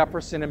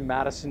 Jefferson, and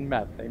Madison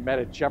met. They met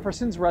at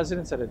Jefferson's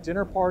residence at a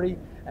dinner party,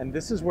 and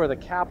this is where the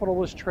capital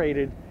was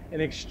traded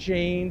in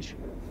exchange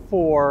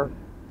for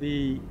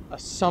the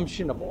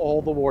assumption of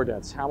all the war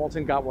debts.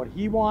 Hamilton got what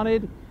he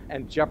wanted,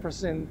 and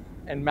Jefferson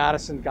and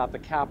Madison got the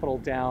capital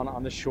down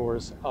on the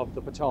shores of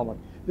the Potomac.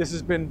 This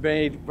has been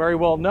made very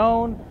well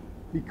known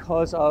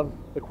because of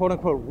the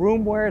quote-unquote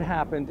room where it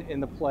happened in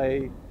the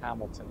play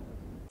Hamilton.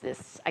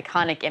 This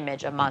iconic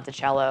image of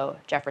Monticello,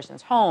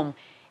 Jefferson's home,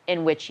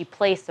 in which he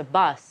placed a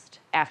bust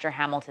after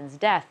Hamilton's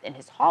death in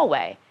his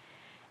hallway.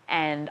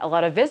 And a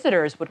lot of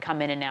visitors would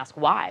come in and ask,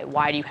 why?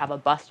 Why do you have a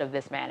bust of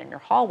this man in your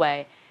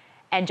hallway?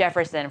 And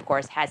Jefferson, of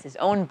course, has his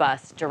own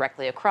bust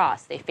directly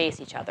across. They face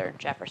each other.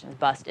 Jefferson's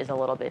bust is a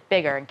little bit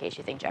bigger, in case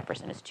you think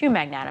Jefferson is too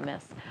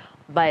magnanimous.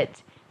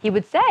 But he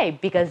would say,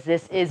 because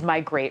this is my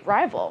great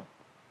rival.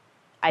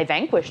 I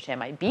vanquished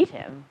him, I beat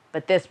him,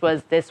 but this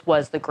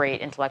was the great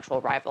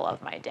intellectual rival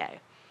of my day.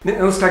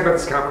 Now, let's talk about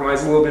this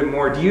compromise a little bit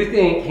more. Do you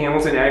think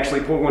Hamilton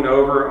actually pulled one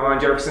over on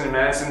Jefferson and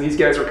Madison? These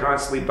guys were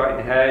constantly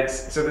butting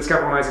heads. So this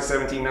compromise of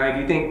 1790,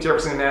 do you think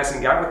Jefferson and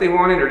Madison got what they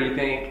wanted, or do you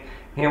think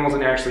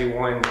Hamilton actually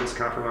won this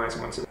compromise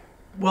once?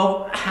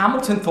 Well,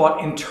 Hamilton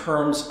thought in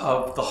terms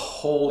of the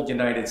whole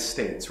United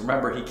States.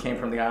 Remember, he came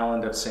from the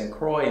island of St.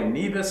 Croix and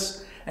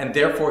Nevis, and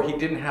therefore he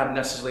didn't have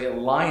necessarily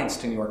alliance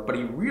to New York, but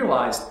he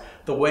realized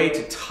the way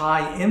to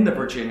tie in the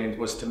Virginians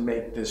was to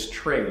make this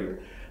trade.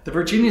 The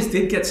Virginians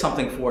did get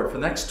something for it. For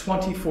the next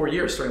 24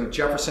 years, starting with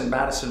Jefferson,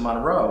 Madison,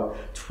 Monroe,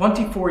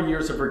 24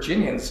 years of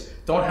Virginians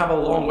don't have a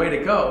long way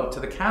to go to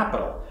the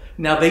capital.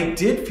 Now, they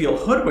did feel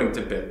hoodwinked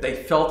a bit. They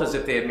felt as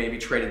if they had maybe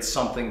traded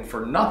something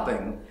for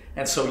nothing.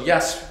 And so,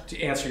 yes,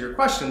 to answer your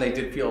question, they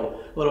did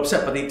feel a little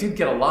upset, but they did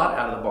get a lot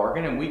out of the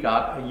bargain, and we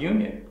got a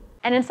union.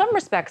 And in some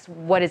respects,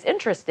 what is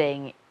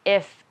interesting,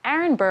 if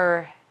Aaron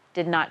Burr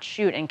did not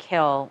shoot and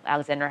kill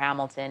Alexander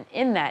Hamilton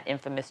in that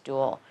infamous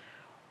duel,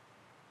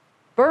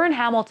 Burr and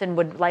Hamilton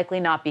would likely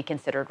not be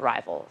considered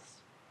rivals.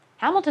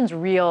 Hamilton's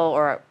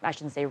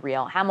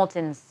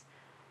Hamilton's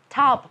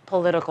top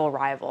political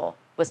rival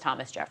was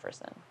Thomas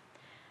Jefferson.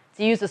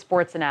 To use a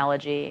sports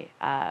analogy,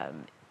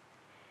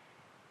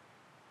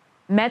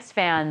 Mets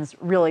fans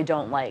really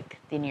don't like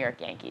the New York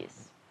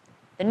Yankees.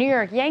 The New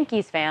York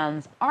Yankees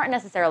fans aren't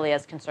necessarily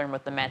as concerned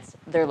with the Mets.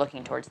 They're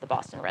looking towards the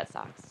Boston Red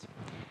Sox.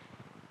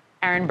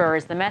 Aaron Burr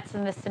is the Mets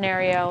in this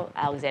scenario.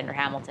 Alexander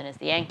Hamilton is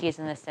the Yankees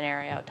in this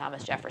scenario.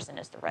 Thomas Jefferson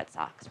is the Red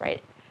Sox,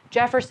 right?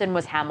 Jefferson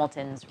was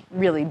Hamilton's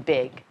really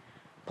big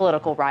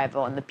political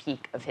rival in the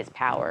peak of his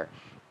power.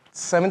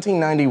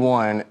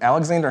 1791,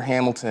 Alexander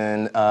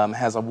Hamilton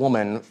has a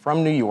woman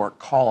from New York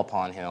call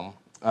upon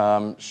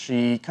him.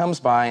 She comes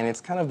by, and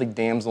it's kind of the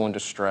damsel in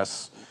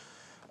distress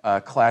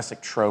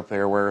classic trope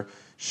there, where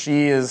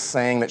she is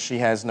saying that she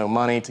has no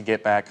money to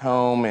get back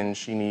home, and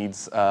she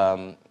needs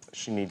some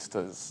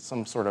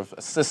sort of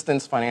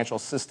assistance, financial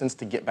assistance,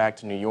 to get back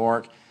to New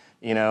York.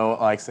 You know,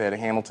 like I said,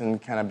 Hamilton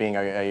kind of being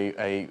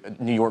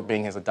New York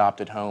being his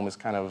adopted home is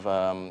kind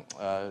of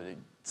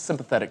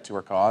sympathetic to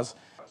her cause.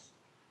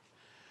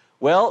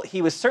 Well,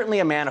 he was certainly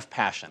a man of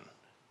passion.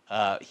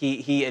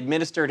 He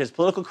administered his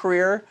political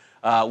career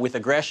with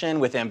aggression,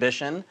 with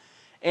ambition,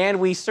 and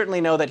we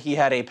certainly know that he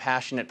had a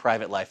passionate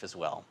private life as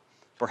well,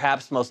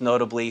 perhaps most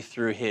notably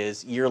through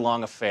his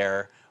year-long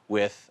affair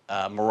with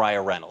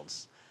Maria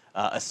Reynolds,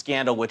 a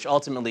scandal which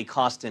ultimately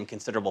cost him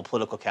considerable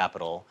political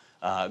capital,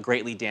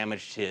 greatly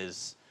damaged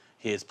his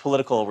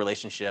political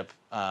relationship,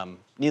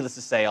 needless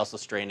to say, also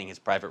straining his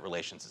private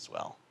relations as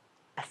well.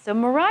 So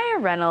Maria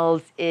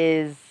Reynolds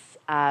is,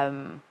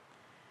 I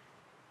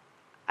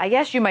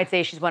guess you might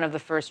say she's one of the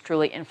first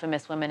truly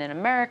infamous women in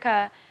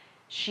America.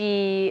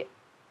 She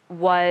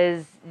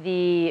was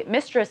the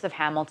mistress of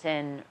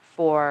Hamilton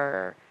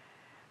for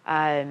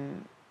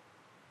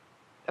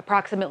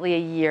approximately a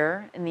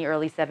year in the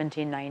early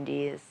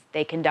 1790s.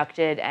 They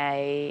conducted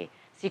a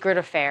secret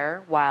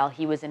affair while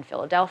he was in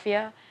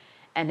Philadelphia,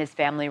 and his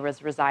family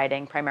was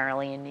residing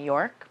primarily in New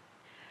York.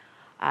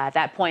 At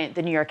that point,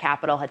 the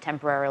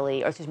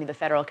the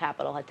federal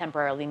capital had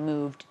temporarily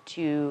moved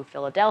to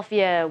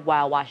Philadelphia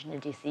while Washington,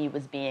 D.C.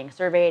 was being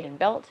surveyed and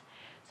built.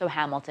 So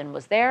Hamilton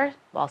was there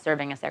while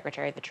serving as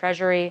Secretary of the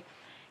Treasury.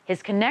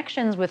 His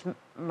connections with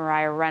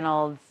Maria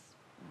Reynolds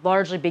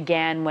largely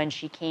began when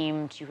she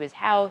came to his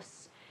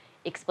house,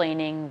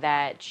 explaining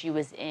that she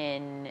was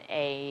in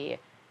an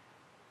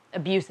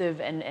abusive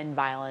and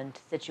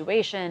violent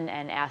situation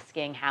and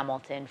asking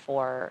Hamilton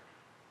for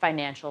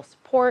financial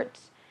support,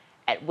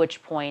 at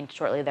which point,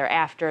 shortly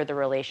thereafter, the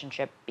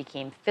relationship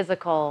became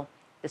physical.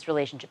 This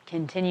relationship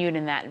continued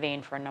in that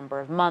vein for a number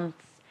of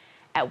months,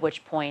 at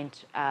which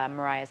point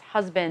Maria's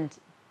husband,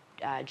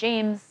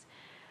 James,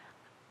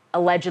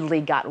 allegedly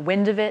got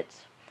wind of it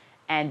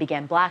and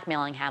began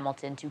blackmailing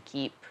Hamilton to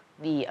keep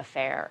the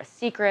affair a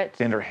secret.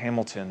 Alexander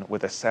Hamilton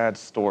with a sad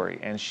story,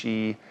 and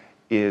she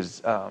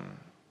is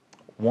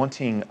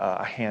wanting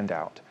a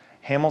handout.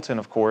 Hamilton,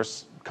 of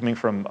course, coming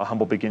from a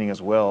humble beginning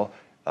as well,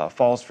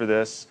 falls for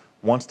this,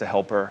 wants to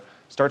help her,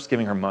 starts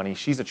giving her money.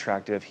 She's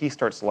attractive. He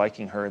starts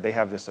liking her. They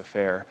have this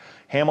affair.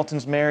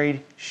 Hamilton's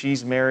married.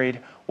 She's married.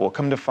 Well,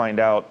 come to find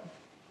out,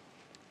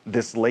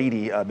 this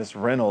lady, Miss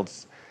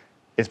Reynolds,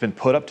 has been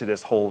put up to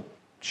this whole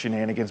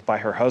shenanigans by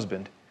her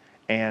husband,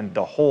 And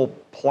the whole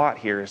plot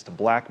here is to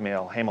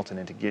blackmail Hamilton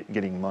into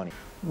getting money.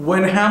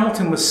 When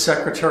Hamilton was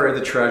Secretary of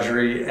the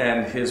Treasury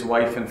and his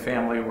wife and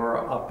family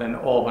were up in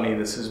Albany,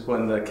 this is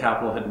when the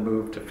capital had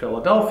moved to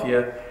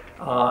Philadelphia,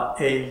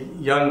 a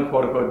young,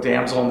 quote-unquote,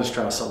 damsel in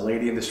distress, a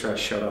lady in distress,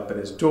 showed up at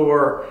his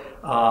door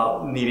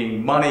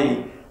needing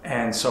money.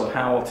 And so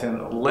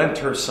Hamilton lent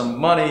her some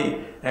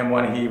money, and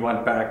when he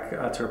went back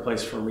to her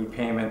place for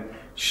repayment,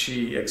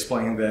 she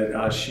explained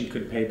that she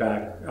could pay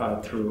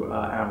back through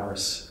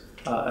amorous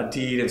a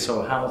deed, and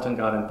so Hamilton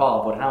got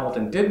involved. What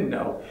Hamilton didn't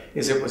know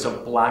is it was a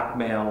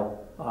blackmail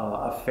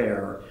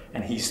affair,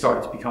 and he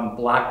started to become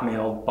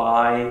blackmailed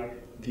by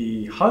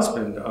the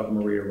husband of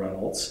Maria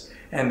Reynolds,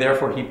 and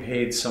therefore he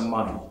paid some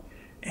money.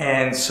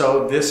 And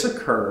so this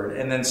occurred,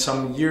 and then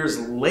some years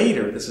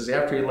later, this is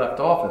after he left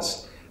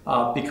office,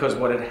 because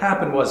what had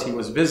happened was he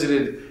was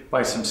visited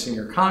by some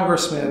senior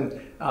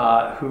congressmen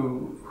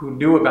who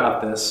knew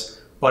about this,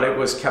 but it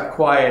was kept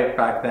quiet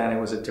back then. It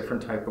was a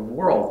different type of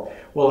world.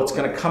 Well, it's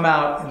going to come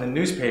out in the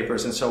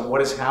newspapers, and so what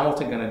is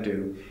Hamilton going to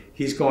do?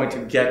 He's going to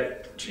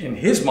get, in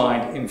his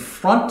mind, in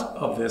front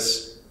of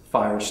this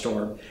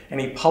firestorm,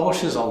 and he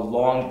publishes a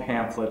long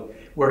pamphlet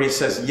where he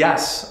says,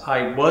 yes,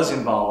 I was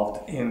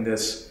involved in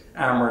this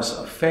amorous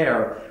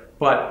affair,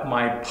 but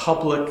my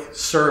public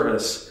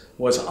service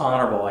was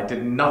honorable. I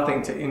did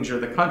nothing to injure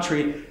the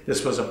country.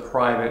 This was a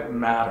private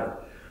matter.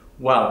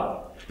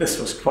 Well, this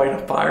was quite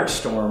a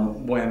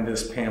firestorm when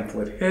this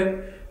pamphlet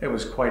hit. It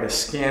was quite a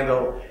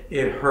scandal.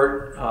 It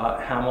hurt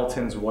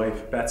Hamilton's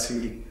wife,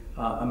 Betsy,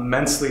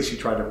 immensely. She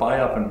tried to buy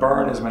up and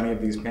burn as many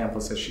of these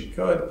pamphlets as she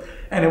could.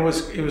 And it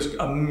was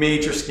a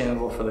major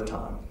scandal for the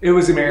time. It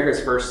was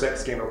America's first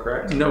sex scandal,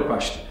 correct? No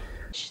question.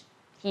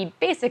 He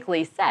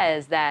basically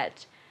says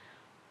that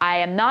I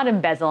am not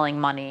embezzling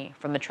money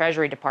from the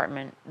Treasury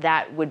Department.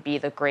 That would be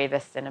the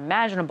gravest sin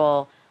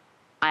imaginable.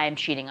 I am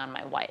cheating on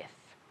my wife.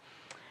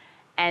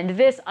 And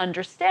this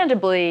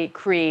understandably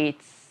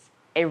creates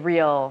a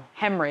real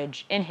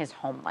hemorrhage in his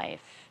home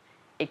life.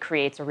 It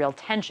creates a real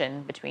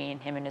tension between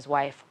him and his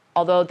wife,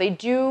 although they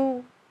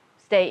do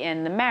stay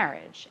in the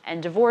marriage.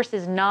 And divorce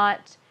is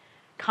not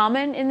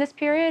common in this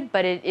period,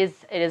 but it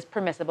is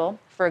permissible.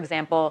 For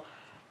example,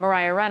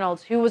 Maria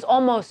Reynolds, who was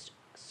almost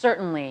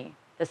certainly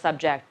the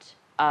subject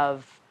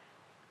of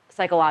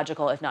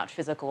psychological, if not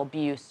physical,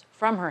 abuse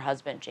from her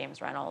husband, James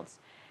Reynolds,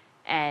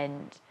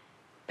 and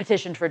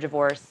petitioned for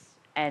divorce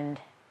and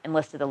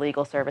enlisted the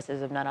legal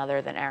services of none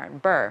other than Aaron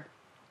Burr.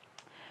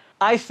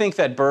 I think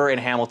that Burr and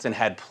Hamilton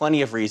had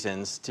plenty of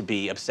reasons to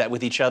be upset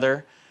with each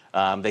other.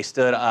 They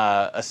stood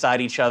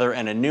aside each other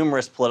in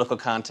numerous political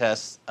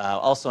contests,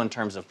 also in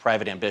terms of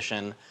private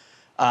ambition.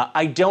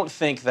 I don't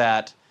think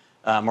that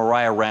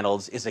Maria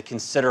Reynolds is a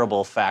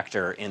considerable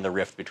factor in the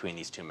rift between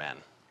these two men.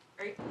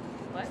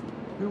 What?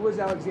 Who was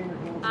Alexander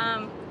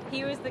Hamilton?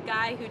 He was the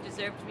guy who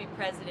deserved to be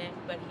president,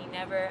 but he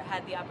never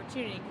had the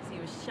opportunity because he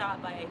was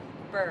shot by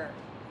Burr.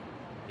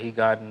 He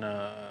got in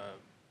a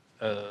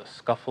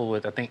scuffle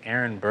with, I think,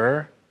 Aaron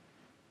Burr.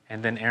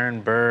 And then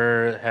Aaron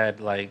Burr had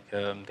like,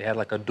 they had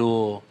like a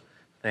duel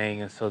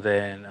thing. And so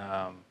then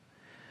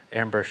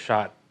Aaron Burr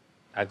shot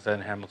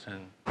Alexander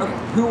Hamilton.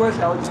 Okay. Who was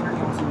Alexander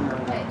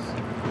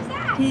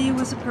Hamilton? He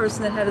was a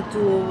person that had a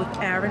duel with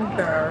Aaron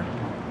Burr.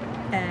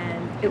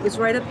 And it was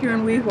right up here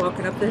in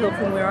Weehawken, up the hill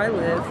from where I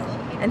live.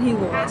 And he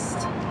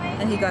lost.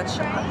 And he got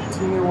shot.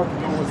 Do you know what the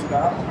duel was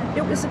about?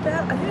 It was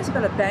about, I think it was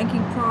about a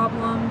banking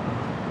problem.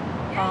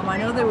 I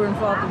know they were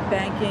involved in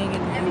banking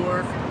in New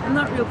York. I'm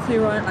not real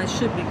clear on it. I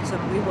should be because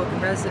I'm a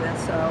Weehawken resident,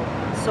 so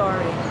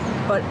sorry.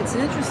 But it's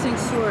an interesting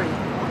story.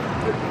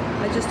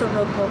 I just don't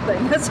know the whole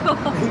thing, that's all.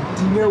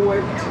 Do you know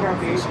what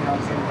foundation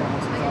Alexander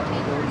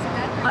Hamilton's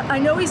on? I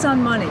know he's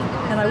on money,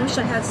 and I wish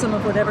I had some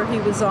of whatever he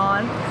was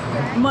on.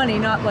 Money,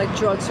 not like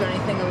drugs or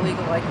anything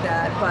illegal like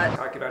that, but...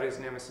 Talk about his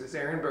nemesis,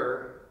 Aaron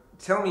Burr.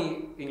 Tell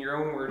me, in your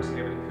own words,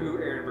 Kevin, who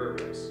Aaron Burr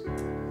was.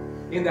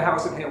 In the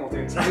House of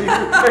Hamilton, tell me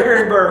who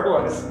Aaron Burr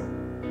was.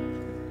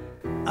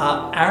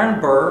 Aaron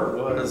Burr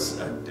was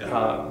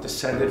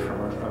descended from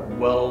a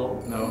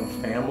well-known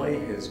family.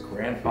 His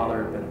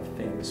grandfather had been a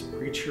famous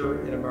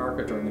preacher in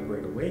America during the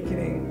Great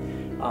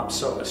Awakening.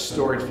 So a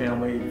storied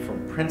family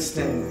from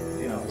Princeton.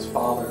 You know, his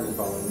father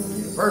involved in the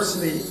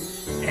university.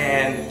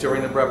 And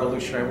during the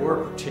Revolutionary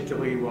War,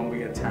 particularly when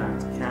we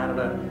attacked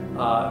Canada,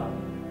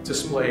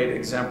 displayed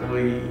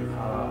exemplary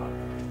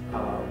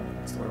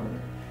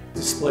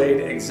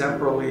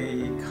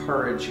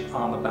courage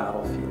on the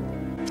battlefield.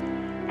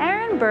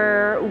 Aaron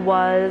Burr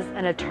was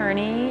an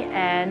attorney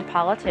and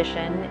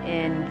politician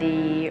in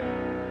the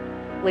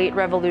late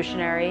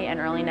Revolutionary and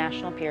early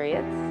national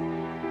periods.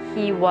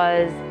 He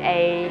was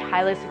a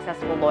highly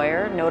successful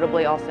lawyer,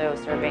 notably also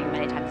serving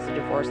many times as a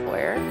divorce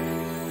lawyer.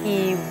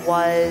 He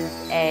was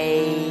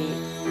an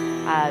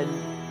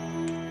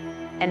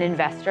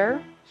investor.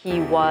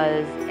 He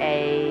was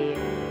a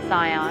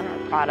scion or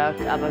product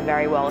of a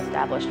very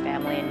well-established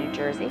family in New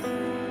Jersey.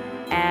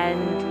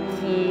 And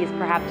he's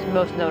perhaps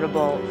most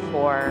notable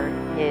for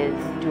his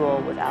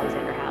duel with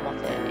Alexander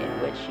Hamilton, in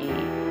which he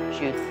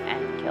shoots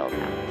and kills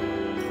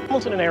Hamilton.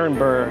 Hamilton and Aaron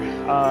Burr,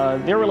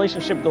 their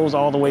relationship goes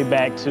all the way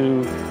back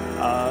to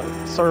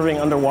serving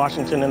under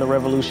Washington in the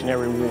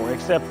Revolutionary War,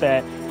 except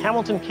that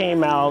Hamilton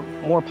came out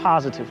more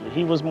positively.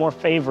 He was more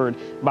favored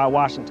by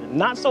Washington,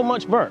 not so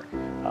much Burr.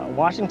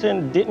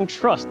 Washington didn't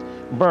trust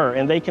Burr,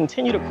 and they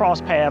continued to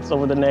cross paths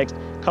over the next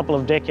couple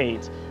of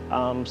decades.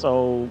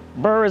 So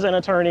Burr is an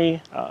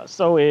attorney,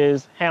 so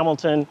is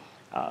Hamilton.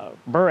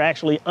 Burr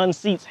actually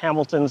unseats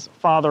Hamilton's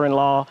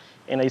father-in-law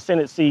in a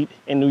Senate seat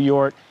in New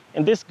York,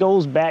 and this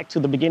goes back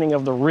to the beginning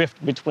of the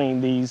rift between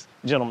these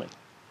gentlemen.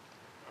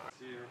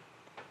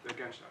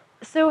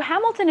 So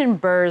Hamilton and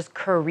Burr's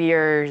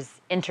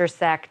careers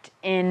intersect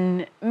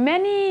in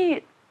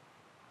many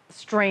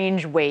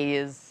strange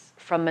ways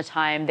from the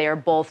time they are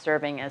both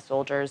serving as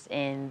soldiers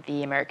in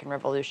the American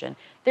Revolution.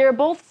 They are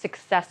both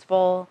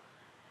successful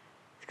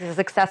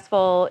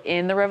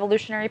in the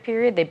Revolutionary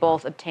period. They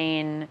both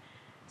obtain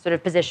sort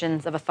of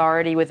positions of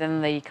authority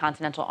within the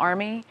Continental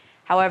Army.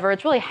 However,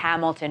 it's really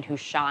Hamilton who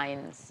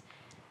shines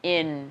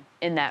in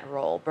that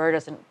role. Burr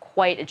doesn't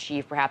quite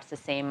achieve perhaps the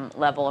same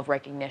level of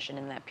recognition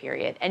in that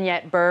period. And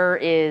yet Burr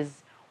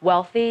is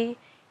wealthy.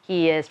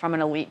 He is from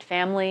an elite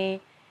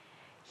family.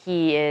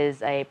 He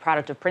is a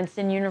product of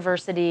Princeton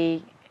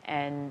University,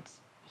 and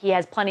he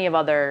has plenty of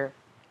other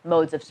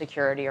modes of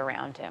security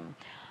around him.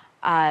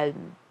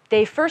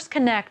 They first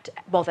connect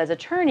both as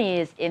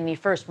attorneys in the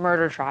first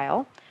murder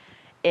trial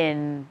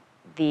in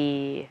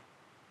the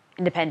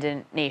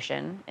independent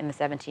nation in the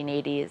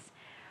 1780s.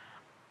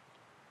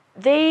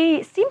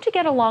 They seem to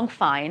get along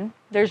fine.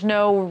 There's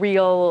no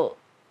real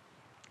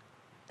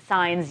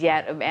signs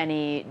yet of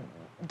any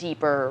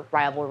deeper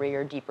rivalry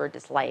or deeper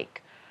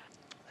dislike.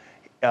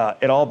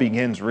 It all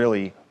begins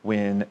really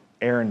when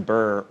Aaron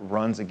Burr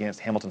runs against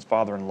Hamilton's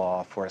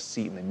father-in-law for a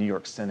seat in the New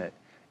York Senate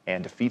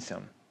and defeats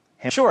him.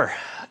 Sure.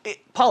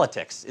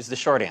 Politics is the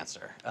short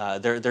answer.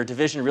 Their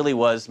division really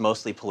was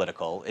mostly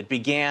political. It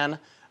began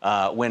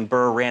when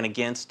Burr ran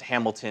against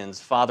Hamilton's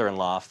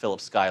father-in-law,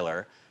 Philip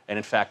Schuyler, and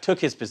in fact took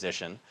his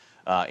position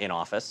in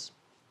office.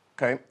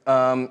 Okay.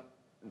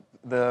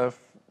 Like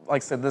I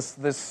said,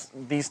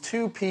 these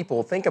two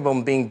people, think of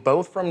them being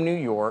both from New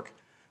York,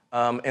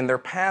 and their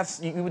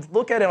paths. You would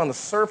look at it on the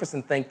surface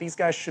and think these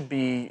guys should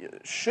be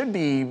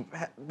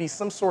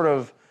some sort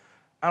of,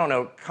 I don't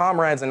know,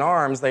 comrades in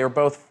arms. They are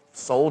both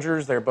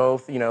soldiers. They're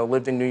both,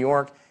 lived in New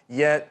York.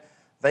 Yet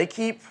they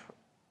keep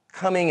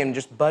coming and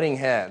just butting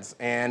heads.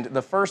 And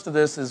the first of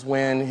this is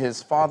when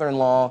his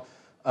father-in-law,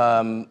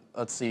 Burr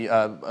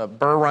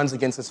runs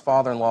against his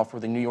father-in-law for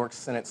the New York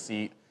Senate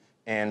seat,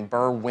 and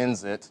Burr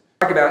wins it.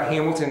 Talk about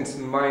Hamilton's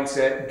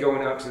mindset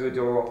going up to the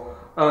duel.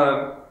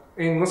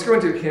 And let's go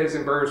into his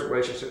and Burr's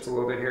relationships a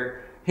little bit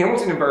here.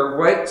 Hamilton and Burr,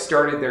 what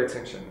started their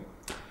tension?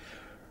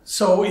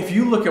 So if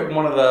you look at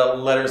one of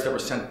the letters that were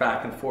sent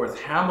back and forth,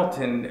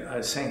 Hamilton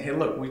is saying, hey,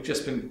 look, we've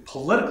just been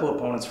political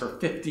opponents for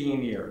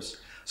 15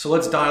 years. So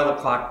let's dial the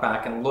clock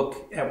back and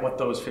look at what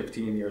those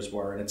 15 years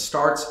were. And it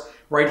starts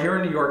right here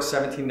in New York,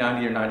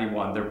 1790 or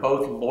 91. They're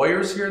both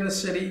lawyers here in the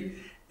city.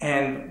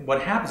 And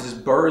what happens is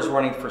Burr is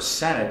running for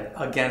Senate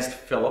against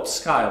Philip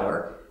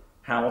Schuyler,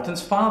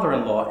 Hamilton's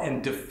father-in-law,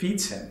 and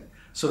defeats him.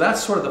 So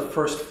that's sort of the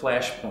first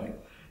flashpoint.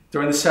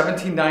 During the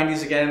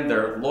 1790s, again,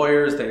 they're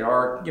lawyers. They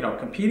are,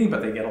 competing,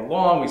 but they get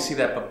along. We see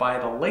that. But by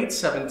the late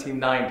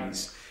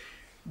 1790s,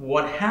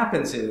 what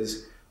happens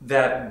is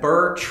that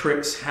Burr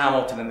tricks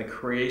Hamilton in the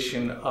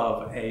creation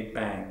of a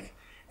bank.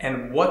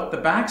 And what the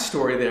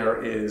backstory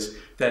there is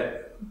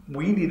that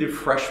we needed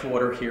fresh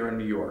water here in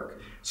New York.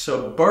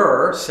 So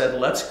Burr said,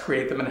 let's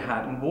create the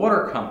Manhattan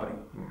Water Company.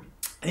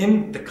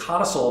 In the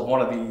codicil of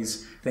one of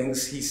these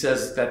things, he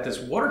says that this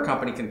water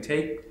company can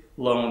take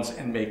loans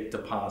and make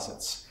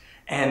deposits.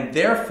 And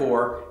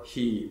therefore,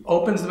 he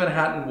opens the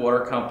Manhattan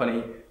Water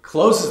Company,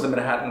 closes the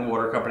Manhattan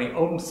Water Company,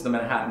 opens the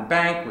Manhattan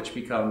Bank, which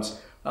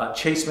becomes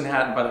Chase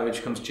Manhattan, by the way, which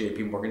becomes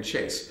J.P. Morgan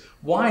Chase.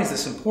 Why is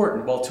this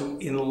important? Well, to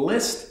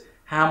enlist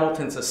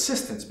Hamilton's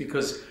assistance,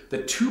 because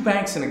the two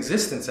banks in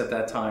existence at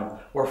that time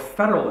were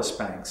Federalist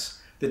banks.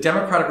 The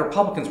Democratic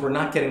Republicans were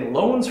not getting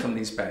loans from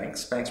these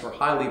banks. Banks were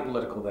highly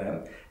political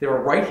then. They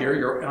were right here.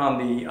 You're on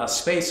the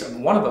space of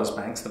one of those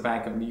banks, the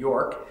Bank of New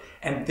York,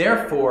 and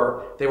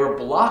therefore they were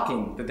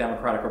blocking the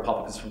Democratic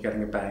Republicans from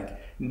getting a bank.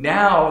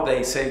 Now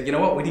they say, you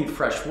know what, we need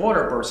fresh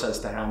water, Burr says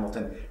to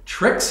Hamilton,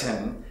 tricks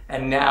him,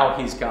 and now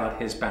he's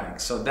got his bank.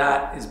 So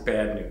that is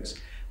bad news.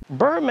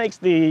 Burr makes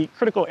the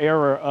critical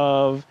error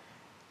of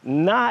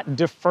not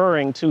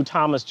deferring to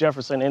Thomas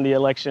Jefferson in the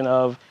election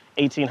of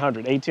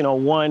 1800.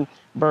 1801,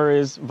 Burr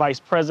is vice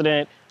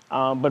president,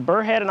 but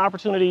Burr had an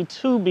opportunity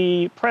to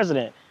be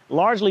president,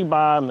 largely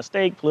by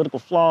mistake, political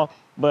flaw,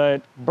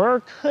 but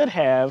Burr could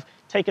have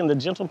taken the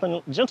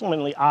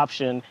gentlemanly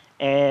option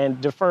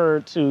and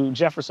deferred to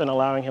Jefferson,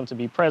 allowing him to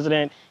be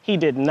president. He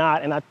did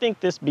not, and I think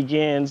this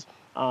begins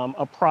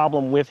a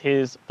problem with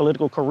his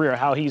political career,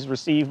 how he's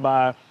received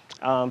by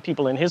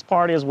people in his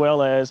party as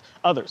well as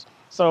others.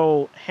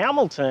 So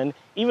Hamilton,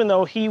 even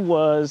though he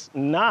was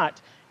not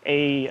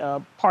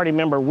a party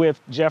member with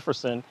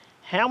Jefferson,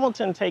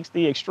 Hamilton takes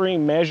the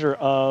extreme measure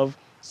of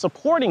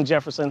supporting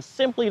Jefferson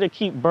simply to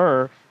keep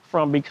Burr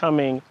from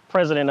becoming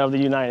president of the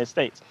United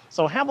States.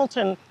 So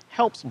Hamilton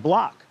helps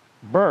block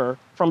Burr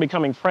from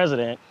becoming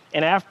president,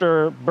 and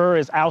after Burr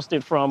is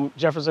ousted from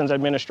Jefferson's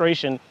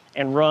administration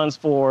and runs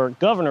for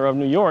governor of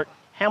New York,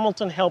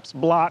 Hamilton helps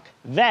block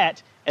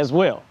that as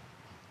well.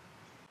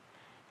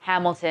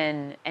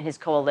 Hamilton and his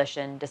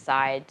coalition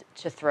decide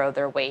to throw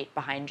their weight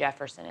behind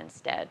Jefferson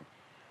instead.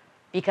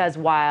 Because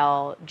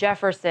while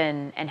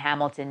Jefferson and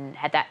Hamilton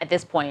at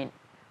this point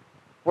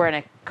were in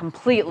a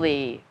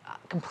completely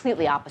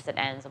opposite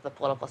ends of the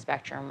political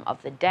spectrum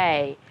of the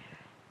day,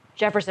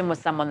 Jefferson was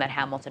someone that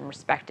Hamilton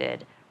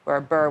respected, where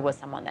Burr was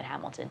someone that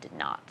Hamilton did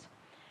not.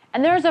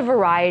 And there's a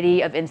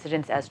variety of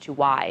incidents as to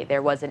why.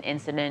 There was an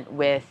incident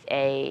with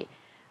a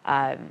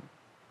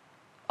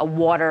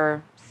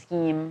water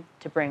scheme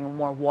to bring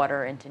more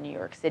water into New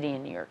York City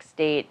and New York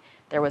State.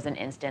 There was an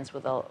instance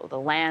with a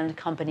land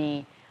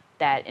company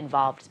that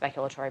involved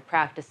speculatory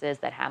practices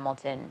that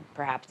Hamilton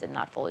perhaps did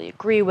not fully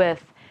agree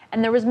with.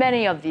 And there was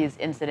many of these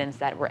incidents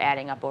that were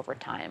adding up over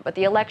time. But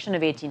the election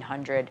of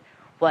 1800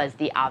 was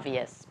the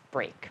obvious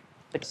break.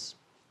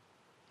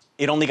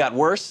 It only got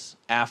worse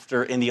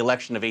in the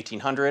election of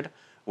 1800,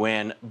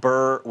 when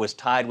Burr was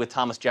tied with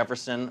Thomas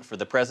Jefferson for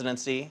the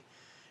presidency.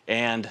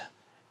 And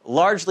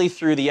largely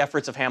through the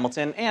efforts of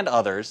Hamilton and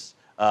others,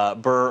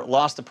 Burr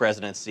lost the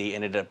presidency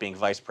and ended up being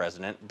vice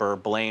president. Burr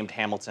blamed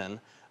Hamilton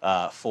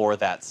for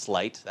that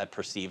slight, that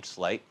perceived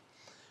slight.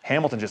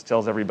 Hamilton just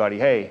tells everybody,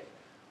 hey,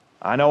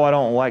 I know I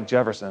don't like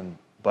Jefferson,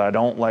 but I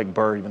don't like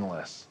Burr even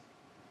less.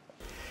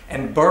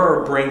 And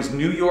Burr brings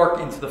New York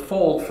into the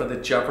fold for the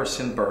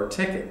Jefferson-Burr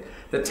ticket.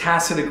 The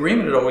tacit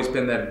agreement had always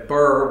been that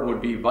Burr would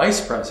be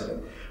vice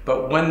president,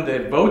 but when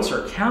the votes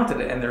are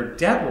counted and they're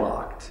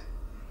deadlocked,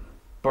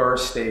 Burr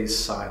stays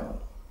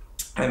silent.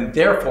 And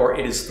therefore,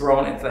 it is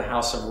thrown into the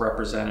House of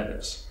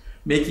Representatives.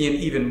 Making it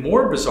even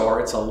more bizarre,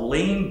 it's a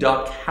lame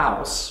duck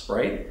House,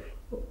 right,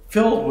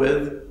 filled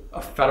with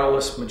a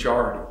Federalist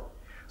majority.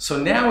 So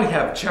now we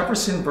have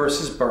Jefferson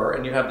versus Burr,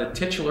 and you have the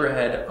titular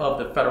head of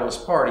the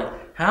Federalist Party,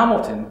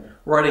 Hamilton,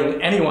 writing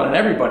anyone and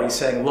everybody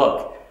saying,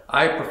 look,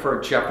 I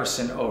prefer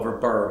Jefferson over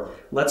Burr.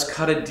 Let's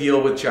cut a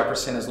deal with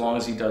Jefferson as long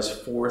as he does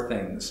 4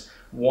 things.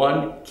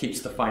 1,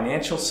 keeps the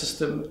financial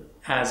system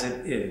as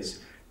it is.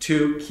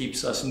 2,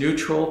 keeps us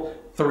neutral.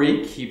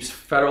 3, keeps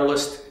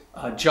Federalist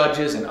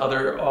judges and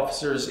other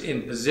officers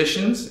in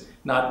positions,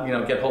 not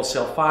get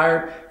wholesale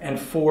fired. And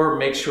 4,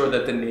 make sure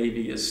that the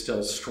Navy is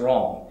still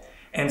strong.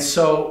 And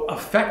so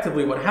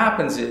effectively what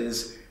happens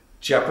is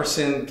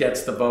Jefferson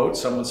gets the vote,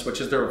 Federalist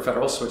switches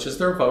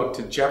their vote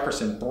to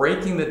Jefferson,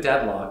 breaking the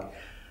deadlock.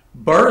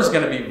 Burr is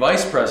going to be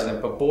vice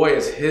president, but boy,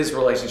 is his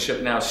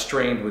relationship now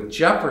strained with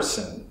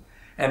Jefferson.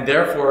 And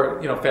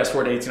therefore, fast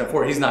forward to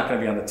 1804, he's not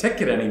going to be on the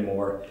ticket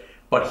anymore,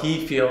 but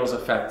he feels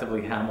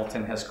effectively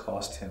Hamilton has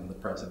cost him the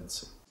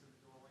presidency.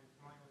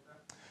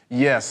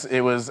 Yes,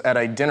 it was at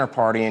a dinner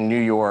party in New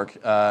York.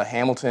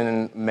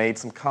 Hamilton made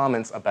some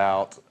comments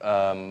about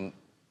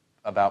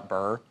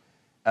Burr,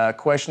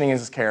 questioning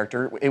his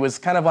character. It was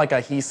kind of like a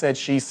he said,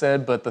 she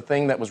said, but the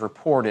thing that was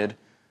reported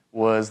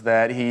was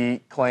that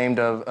he claimed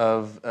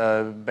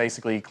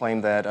basically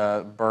claimed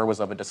that Burr was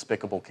of a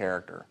despicable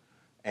character.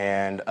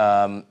 And,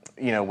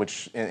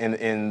 which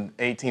in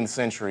 18th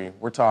century,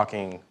 we're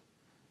talking,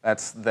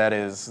 that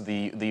is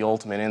the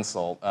ultimate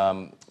insult.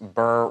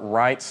 Burr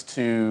writes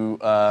to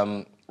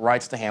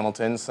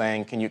Hamilton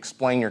saying, can you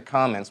explain your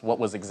comments?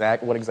 What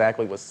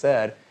exactly was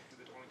said?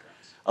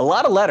 A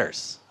lot of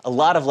letters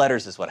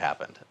is what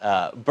happened.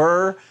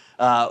 Burr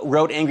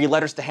wrote angry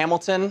letters to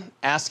Hamilton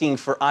asking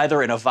for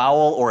either an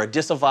avowal or a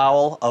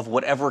disavowal of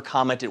whatever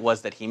comment it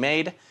was that he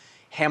made.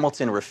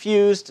 Hamilton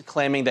refused,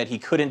 claiming that he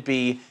couldn't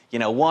be,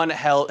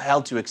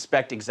 held to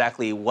expect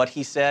exactly what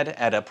he said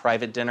at a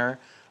private dinner.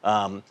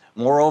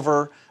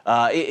 Moreover,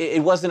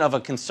 it wasn't of a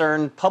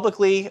concern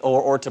publicly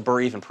or to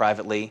Burr even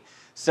privately.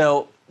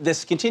 So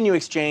this continued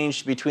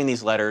exchange between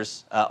these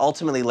letters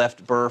ultimately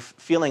left Burr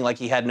feeling like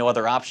he had no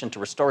other option to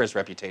restore his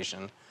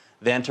reputation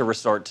than to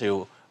resort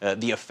to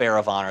the affair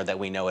of honor that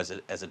we know as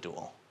a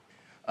duel.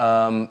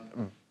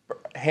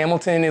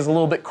 Hamilton is a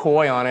little bit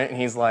coy on it, and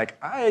he's like,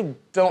 I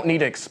don't need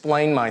to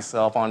explain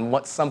myself on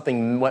what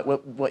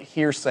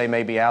hearsay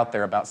may be out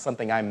there about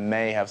something I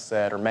may have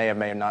said or may have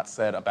not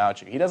said about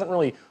you. He doesn't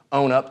really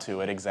own up to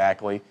it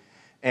exactly.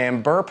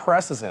 And Burr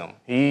presses him.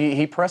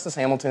 He presses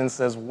Hamilton and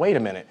says, wait a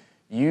minute,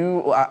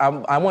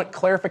 I want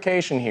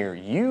clarification here.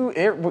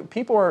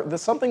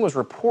 Something was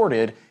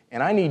reported,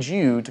 and I need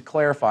you to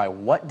clarify,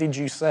 what did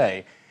you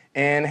say?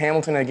 And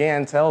Hamilton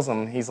again tells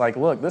him, he's like,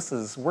 look,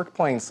 we're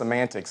playing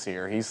semantics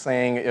here. He's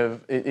saying he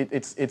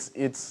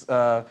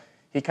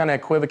kind of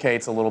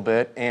equivocates a little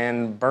bit,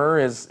 and Burr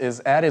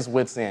is at his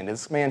wit's end.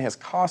 This man has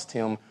cost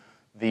him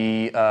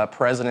the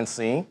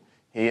presidency.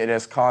 It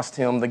has cost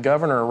him the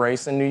governor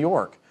race in New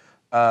York.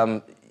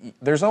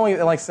 There's only,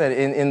 like I said,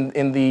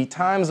 in the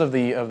times of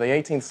the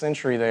 18th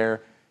century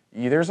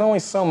there's only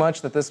so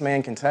much that this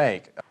man can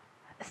take.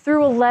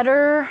 Through a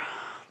letter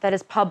that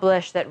is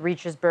published that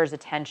reaches Burr's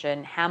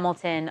attention,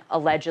 Hamilton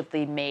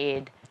allegedly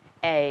made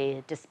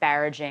a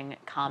disparaging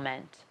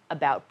comment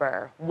about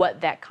Burr.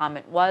 What that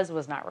comment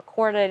was not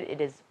recorded.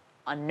 It is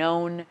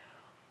unknown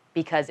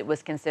because it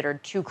was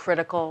considered too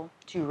critical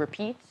to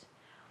repeat.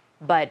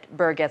 But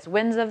Burr gets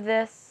winds of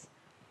this,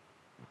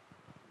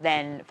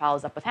 then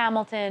follows up with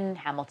Hamilton.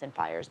 Hamilton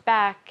fires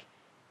back,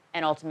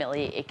 and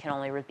ultimately it can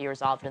only be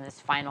resolved in this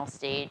final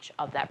stage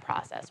of that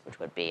process, which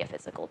would be a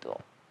physical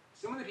duel.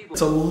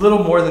 It's a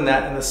little more than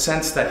that in the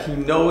sense that he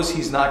knows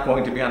he's not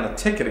going to be on the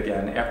ticket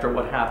again after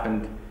what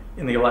happened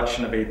in the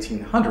election of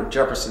 1800.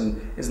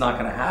 Jefferson is not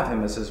going to have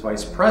him as his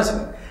vice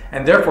president,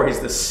 and therefore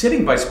he's the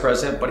sitting vice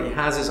president, but he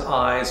has his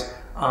eyes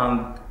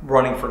on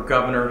running for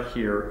governor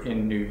here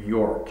in New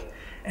York.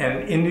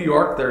 And in New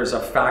York, there's a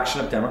faction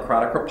of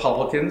Democratic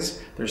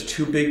Republicans. There's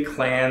two big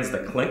clans, the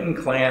Clinton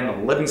clan,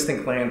 the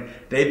Livingston clan.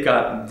 They've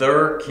got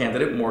their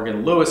candidate,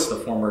 Morgan Lewis, the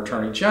former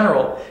attorney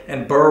general,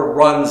 and Burr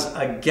runs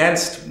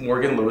against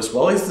Morgan Lewis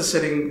while he's the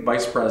sitting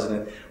vice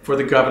president for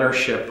the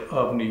governorship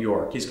of New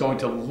York. He's going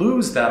to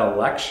lose that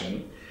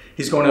election.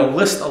 He's going to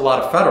enlist a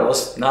lot of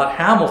Federalists, not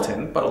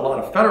Hamilton, but a lot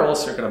of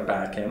Federalists are going to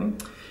back him.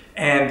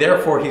 And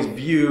therefore, he's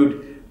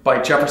viewed by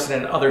Jefferson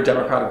and other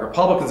Democratic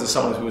Republicans as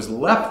someone who has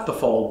left the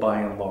fold by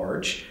and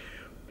large.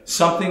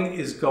 Something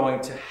is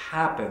going to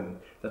happen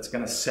that's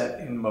going to set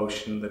in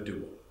motion the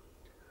duel.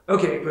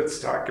 Okay,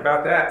 let's talk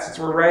about that. Since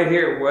we're right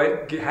here,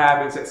 what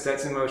happens that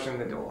sets in motion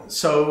the duel?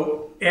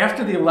 So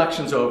after the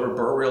election's over,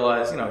 Burr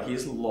realized,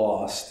 he's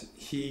lost.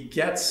 He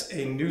gets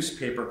a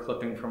newspaper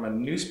clipping from a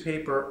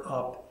newspaper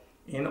up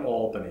in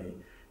Albany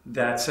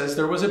that says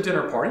there was a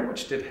dinner party,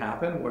 which did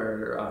happen,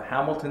 where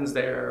Hamilton's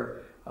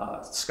there,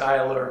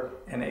 Schuyler,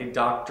 and a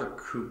Dr.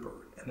 Cooper.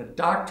 And the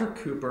Dr.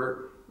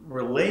 Cooper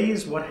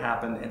relays what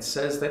happened and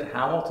says that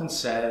Hamilton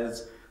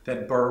says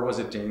that Burr was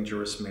a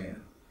dangerous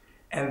man.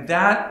 And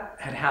that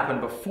had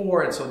happened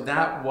before, and so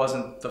that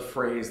wasn't the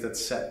phrase that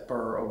set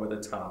Burr over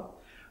the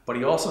top. But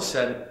he also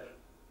said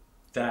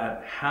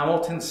that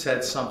Hamilton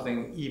said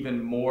something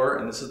even more,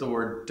 and this is the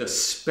word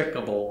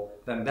despicable,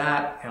 than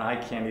that, and I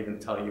can't even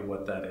tell you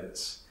what that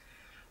is.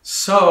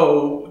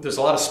 So there's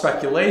a lot of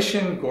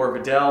speculation. Gore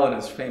Vidal, in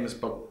his famous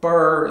book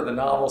Burr, the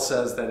novel,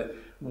 says that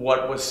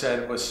what was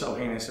said was so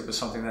heinous it was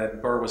something that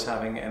Burr was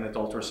having an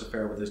adulterous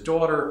affair with his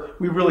daughter.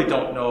 We really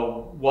don't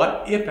know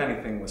what, if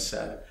anything, was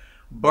said.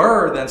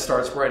 Burr then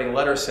starts writing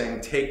letters saying,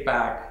 take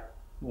back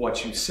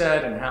what you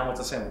said, and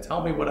Hamilton saying, well,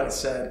 tell me what I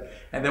said.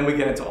 And then we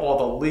get into all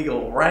the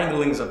legal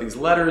wranglings of these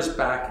letters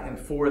back and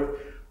forth,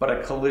 but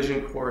a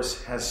collision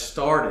course has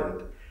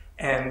started.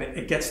 And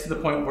it gets to the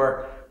point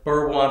where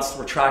Burr wants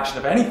retraction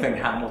of anything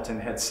Hamilton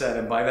had said,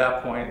 and by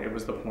that point, it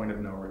was the point of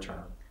no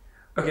return.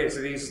 Okay,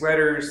 so these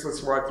letters,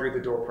 let's walk through the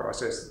duel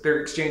process. They're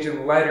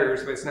exchanging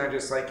letters, but it's not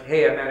just like,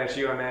 hey, I'm mad at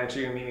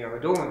you, meeting on the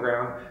dueling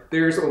ground.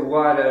 There's a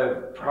lot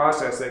of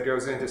process that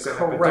goes into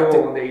setting up a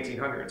duel in the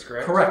 1800s,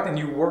 correct? Correct, and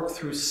you work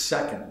through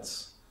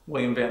seconds.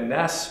 William Van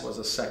Ness was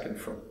a second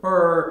for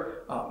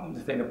Burr.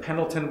 Nathaniel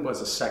Pendleton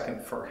was a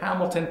second for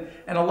Hamilton.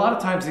 And a lot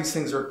of times these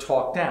things are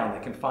talked down.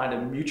 They can find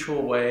a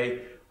mutual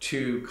way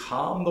to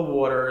calm the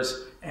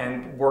waters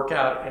and work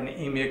out an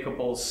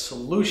amicable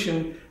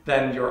solution.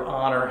 Then your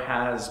honor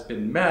has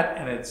been met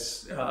and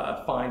it's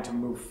fine to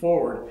move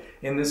forward.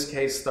 In this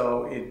case,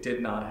 though, it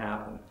did not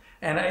happen.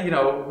 And,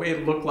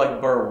 it looked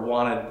like Burr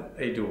wanted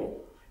a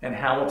duel and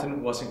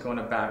Hamilton wasn't going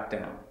to back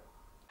down.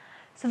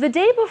 So the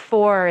day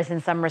before is in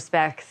some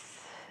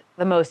respects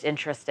the most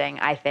interesting,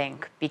 I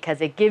think,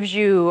 because it gives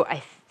you,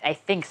 I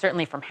think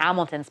certainly from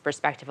Hamilton's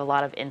perspective, a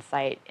lot of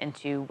insight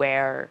into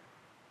where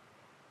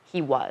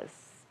he was.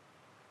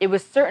 It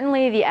was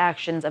certainly the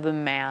actions of a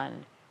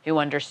man who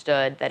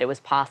understood that it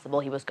was possible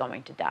he was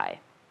going to die.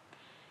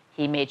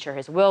 He made sure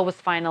his will was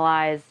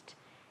finalized.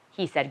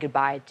 He said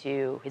goodbye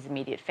to his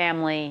immediate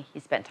family. He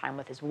spent time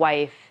with his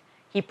wife.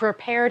 He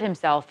prepared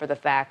himself for the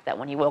fact that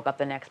when he woke up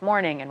the next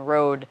morning and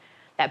rode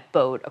that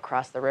boat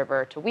across the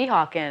river to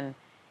Weehawken,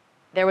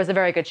 there was a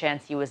very good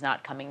chance he was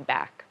not coming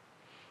back.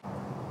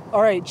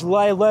 All right,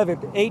 July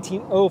 11th,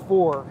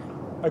 1804,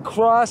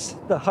 across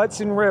the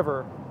Hudson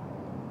River,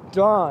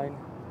 dawn,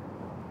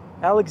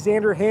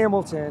 Alexander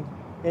Hamilton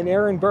and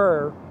Aaron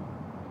Burr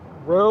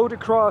rowed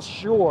across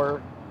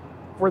shore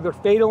for their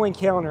fatal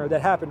encounter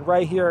that happened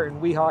right here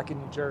in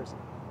Weehawken, New Jersey.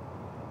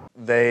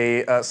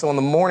 So on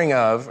the morning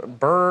of,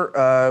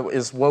 Burr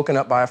is woken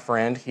up by a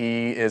friend.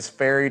 He is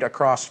ferried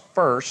across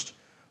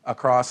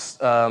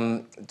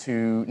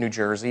to New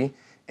Jersey,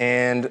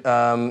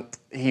 and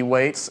he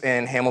waits,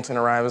 and Hamilton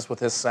arrives with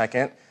his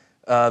second.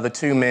 The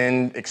two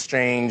men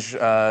exchange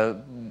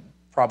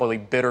probably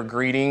bitter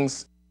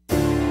greetings.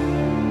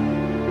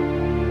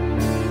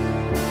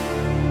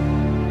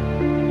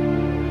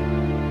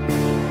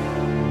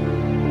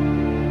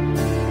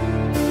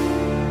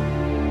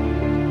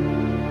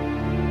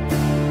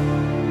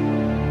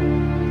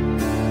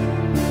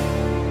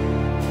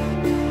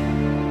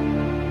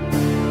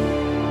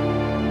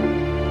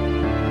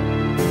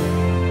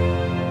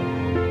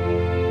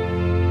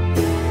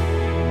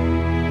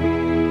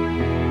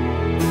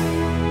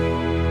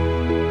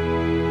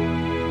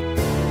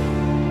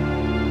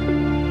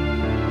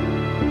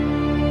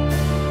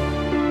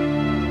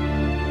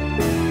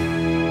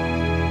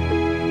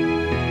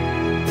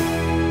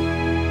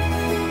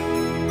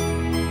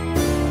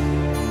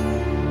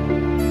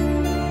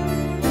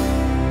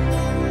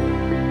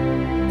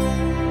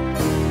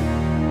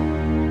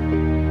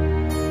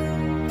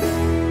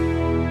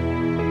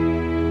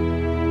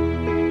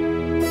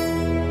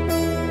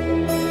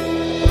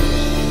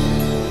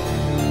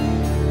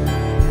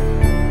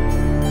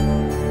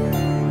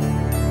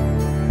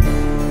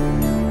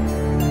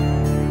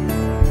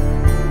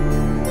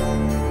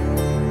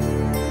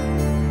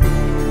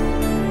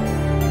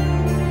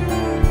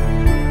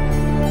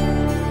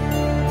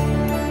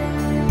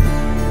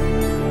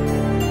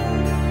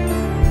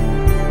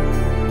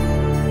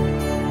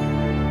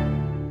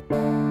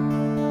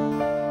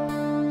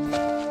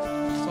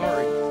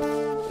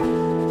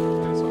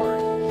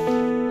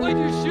 Why'd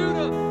you shoot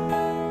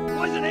him?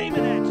 Wasn't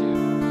aiming at you.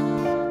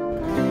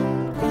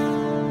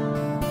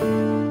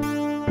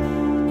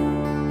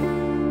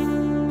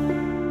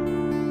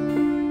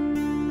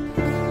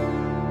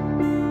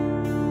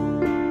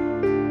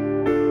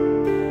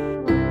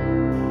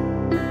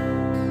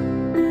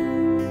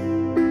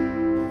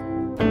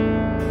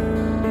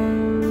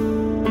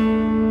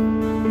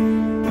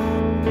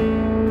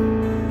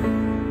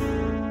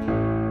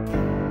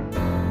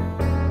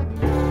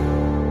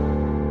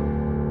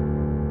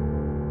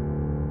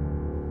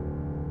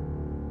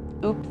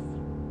 Oops.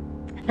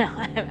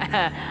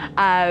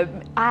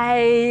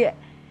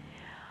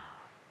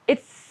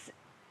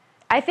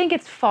 I think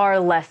it's far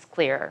less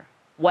clear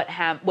what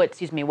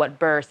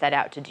Burr set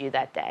out to do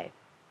that day.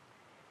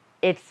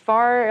 It's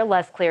far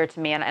less clear to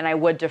me, and I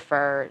would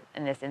defer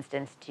in this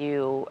instance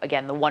to,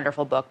 again, the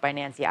wonderful book by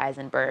Nancy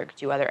Eisenberg,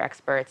 to other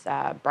experts.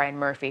 Brian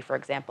Murphy, for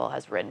example,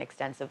 has written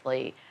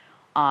extensively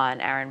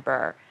on Aaron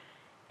Burr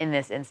in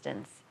this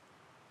instance.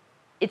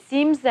 It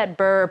seems that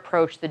Burr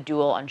approached the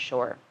duel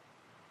unsure.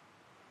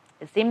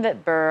 It seemed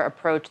that Burr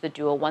approached the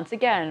duel, once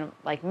again,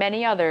 like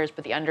many others,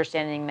 with the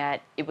understanding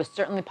that it was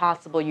certainly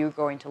possible you were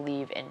going to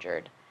leave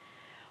injured.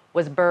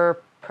 Was Burr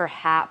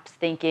perhaps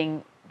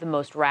thinking the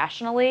most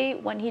rationally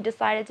when he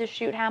decided to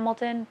shoot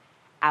Hamilton?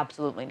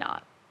 Absolutely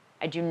not.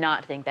 I do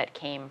not think that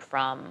came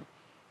from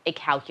a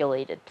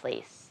calculated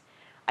place.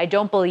 I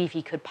don't believe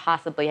he could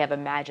possibly have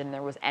imagined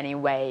there was any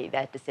way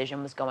that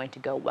decision was going to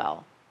go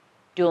well.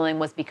 Dueling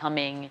was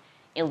becoming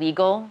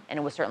illegal, and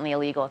it was certainly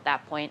illegal at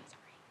that point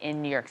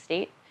in New York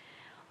State.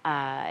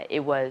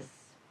 It was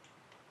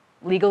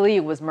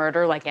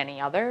murder like any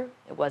other.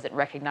 It wasn't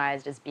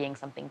recognized as being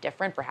something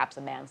different, perhaps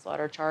a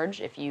manslaughter charge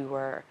if you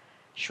were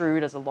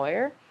shrewd as a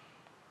lawyer.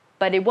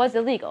 But it was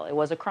illegal. It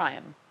was a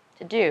crime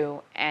to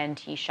do, and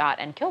he shot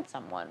and killed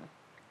someone.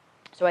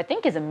 So I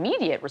think his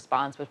immediate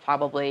response was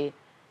probably,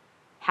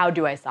 how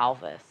do I solve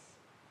this?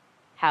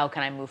 How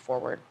can I move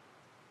forward?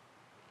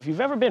 If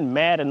you've ever been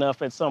mad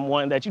enough at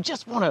someone that you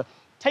just want to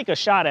take a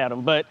shot at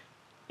them, but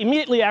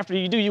immediately after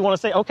you do, you want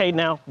to say, okay,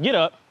 now get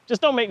up.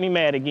 Just don't make me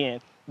mad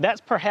again.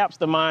 That's perhaps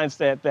the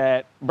mindset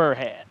that Burr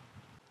had.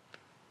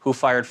 Who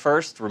fired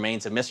first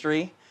remains a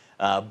mystery.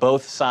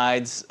 Both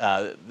sides,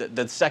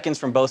 the seconds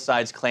from both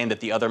sides claim that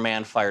the other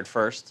man fired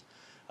first.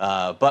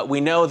 But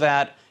we know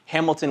that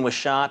Hamilton was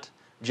shot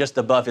just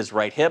above his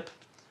right hip.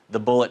 The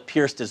bullet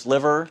pierced his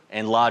liver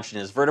and lodged in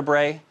his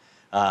vertebrae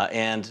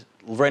and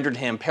rendered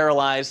him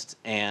paralyzed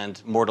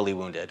and mortally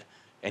wounded.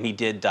 And he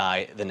did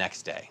die the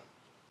next day.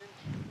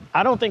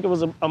 I don't think it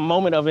was a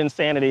moment of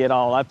insanity at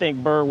all. I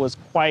think Burr was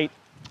quite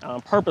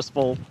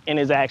purposeful in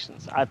his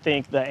actions. I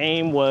think the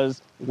aim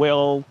was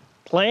well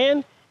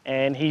planned,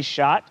 and he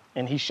shot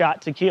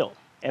to kill.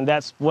 And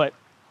that's what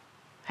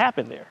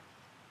happened there.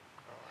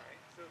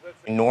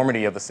 The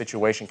enormity of the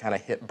situation kind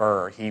of hit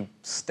Burr. He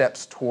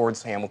steps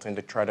towards Hamilton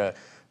to try to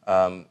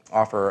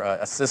offer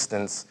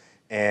assistance,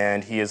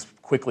 and he is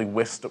quickly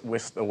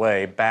whisked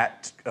away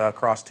back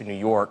across to New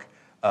York.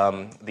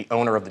 The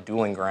owner of the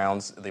dueling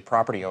grounds, the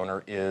property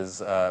owner,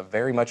 is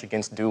very much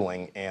against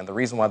dueling, and the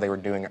reason why they were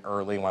doing it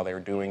early, why they were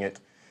doing it,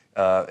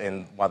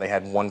 and why they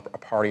had one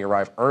party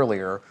arrive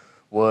earlier,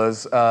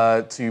 was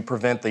to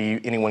prevent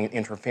anyone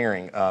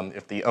interfering.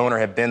 If the owner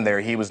had been there,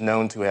 he was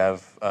known to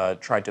have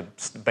tried to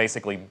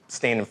basically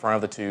stand in front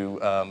of the two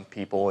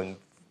people, and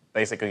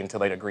basically until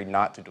they'd agreed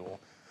not to duel.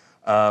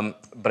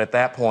 But at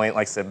that point,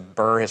 like I said,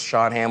 Burr has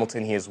shot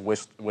Hamilton. He is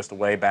whisked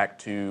away back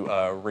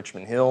to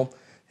Richmond Hill,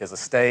 his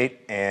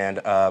estate, and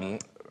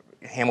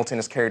Hamilton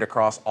is carried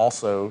across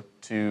also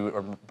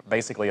to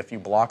basically a few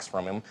blocks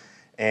from him,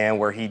 and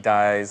where he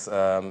dies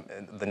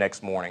the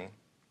next morning.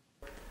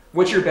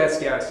 What's your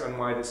best guess on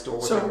why this duel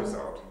was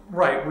resolved?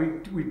 Right,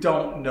 we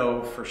don't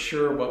know for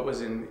sure what was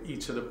in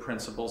each of the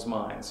principals'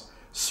 minds.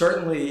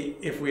 Certainly,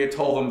 if we had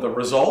told them the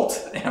result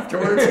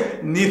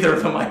afterwards, neither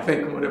of them, I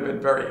think, would have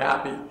been very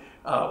happy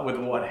with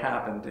what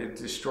happened. It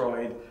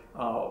destroyed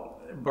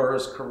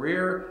Burr's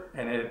career,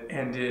 and it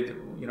ended,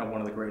 one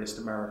of the greatest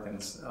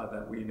Americans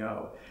that we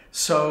know.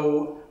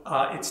 So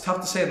it's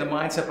tough to say in the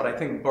mindset, but I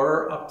think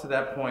Burr, up to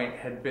that point,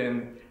 had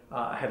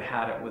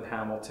had it with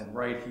Hamilton,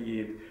 right? He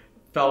had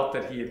felt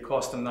that he had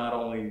cost him not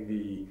only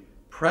the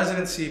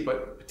presidency,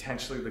 but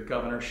potentially the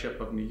governorship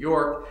of New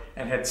York,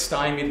 and had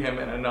stymied him,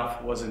 and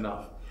enough was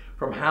enough.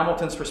 From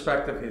Hamilton's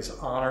perspective, his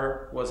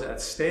honor was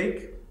at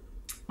stake.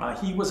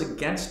 He was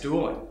against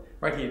dueling.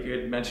 Right, you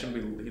had mentioned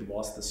he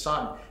lost the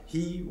son.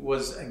 He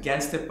was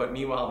against it, but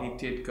meanwhile he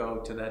did go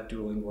to that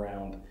dueling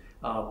ground.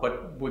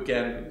 But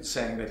again,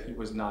 saying that he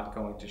was not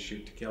going to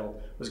shoot to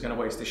kill, was going to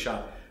waste a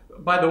shot.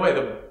 By the way,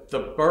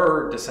 the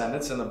Burr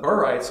descendants and the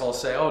Burrites all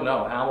say, oh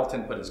no,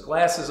 Hamilton put his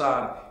glasses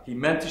on, he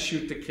meant to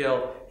shoot to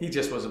kill, he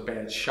just was a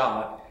bad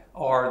shot,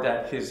 or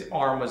that his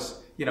arm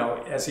was,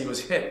 as he was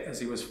hit, as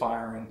he was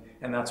firing,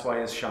 and that's why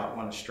his shot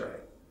went astray.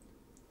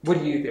 What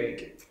do you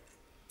think?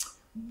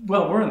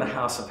 Well, we're in the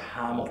house of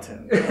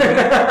Hamilton.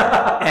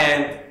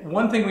 And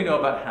one thing we know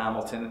about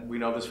Hamilton, we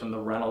know this from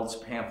the Reynolds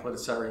pamphlet,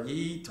 etc.,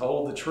 he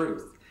told the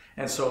truth.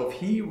 And so if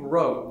he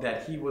wrote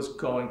that he was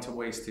going to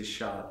waste his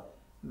shot,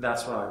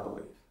 that's what I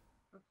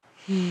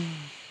believe.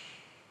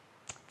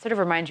 Sort of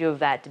reminds you of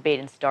that debate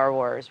in Star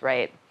Wars,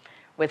 right?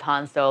 With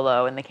Han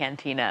Solo in the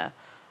cantina.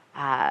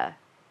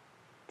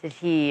 Did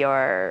he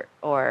or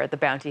the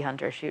bounty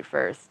hunter shoot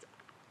first?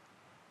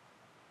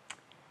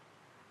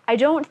 I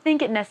don't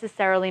think it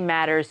necessarily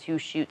matters who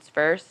shoots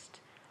first.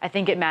 I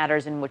think it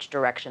matters in which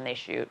direction they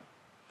shoot.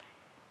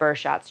 Burr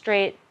shot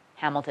straight,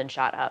 Hamilton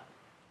shot up.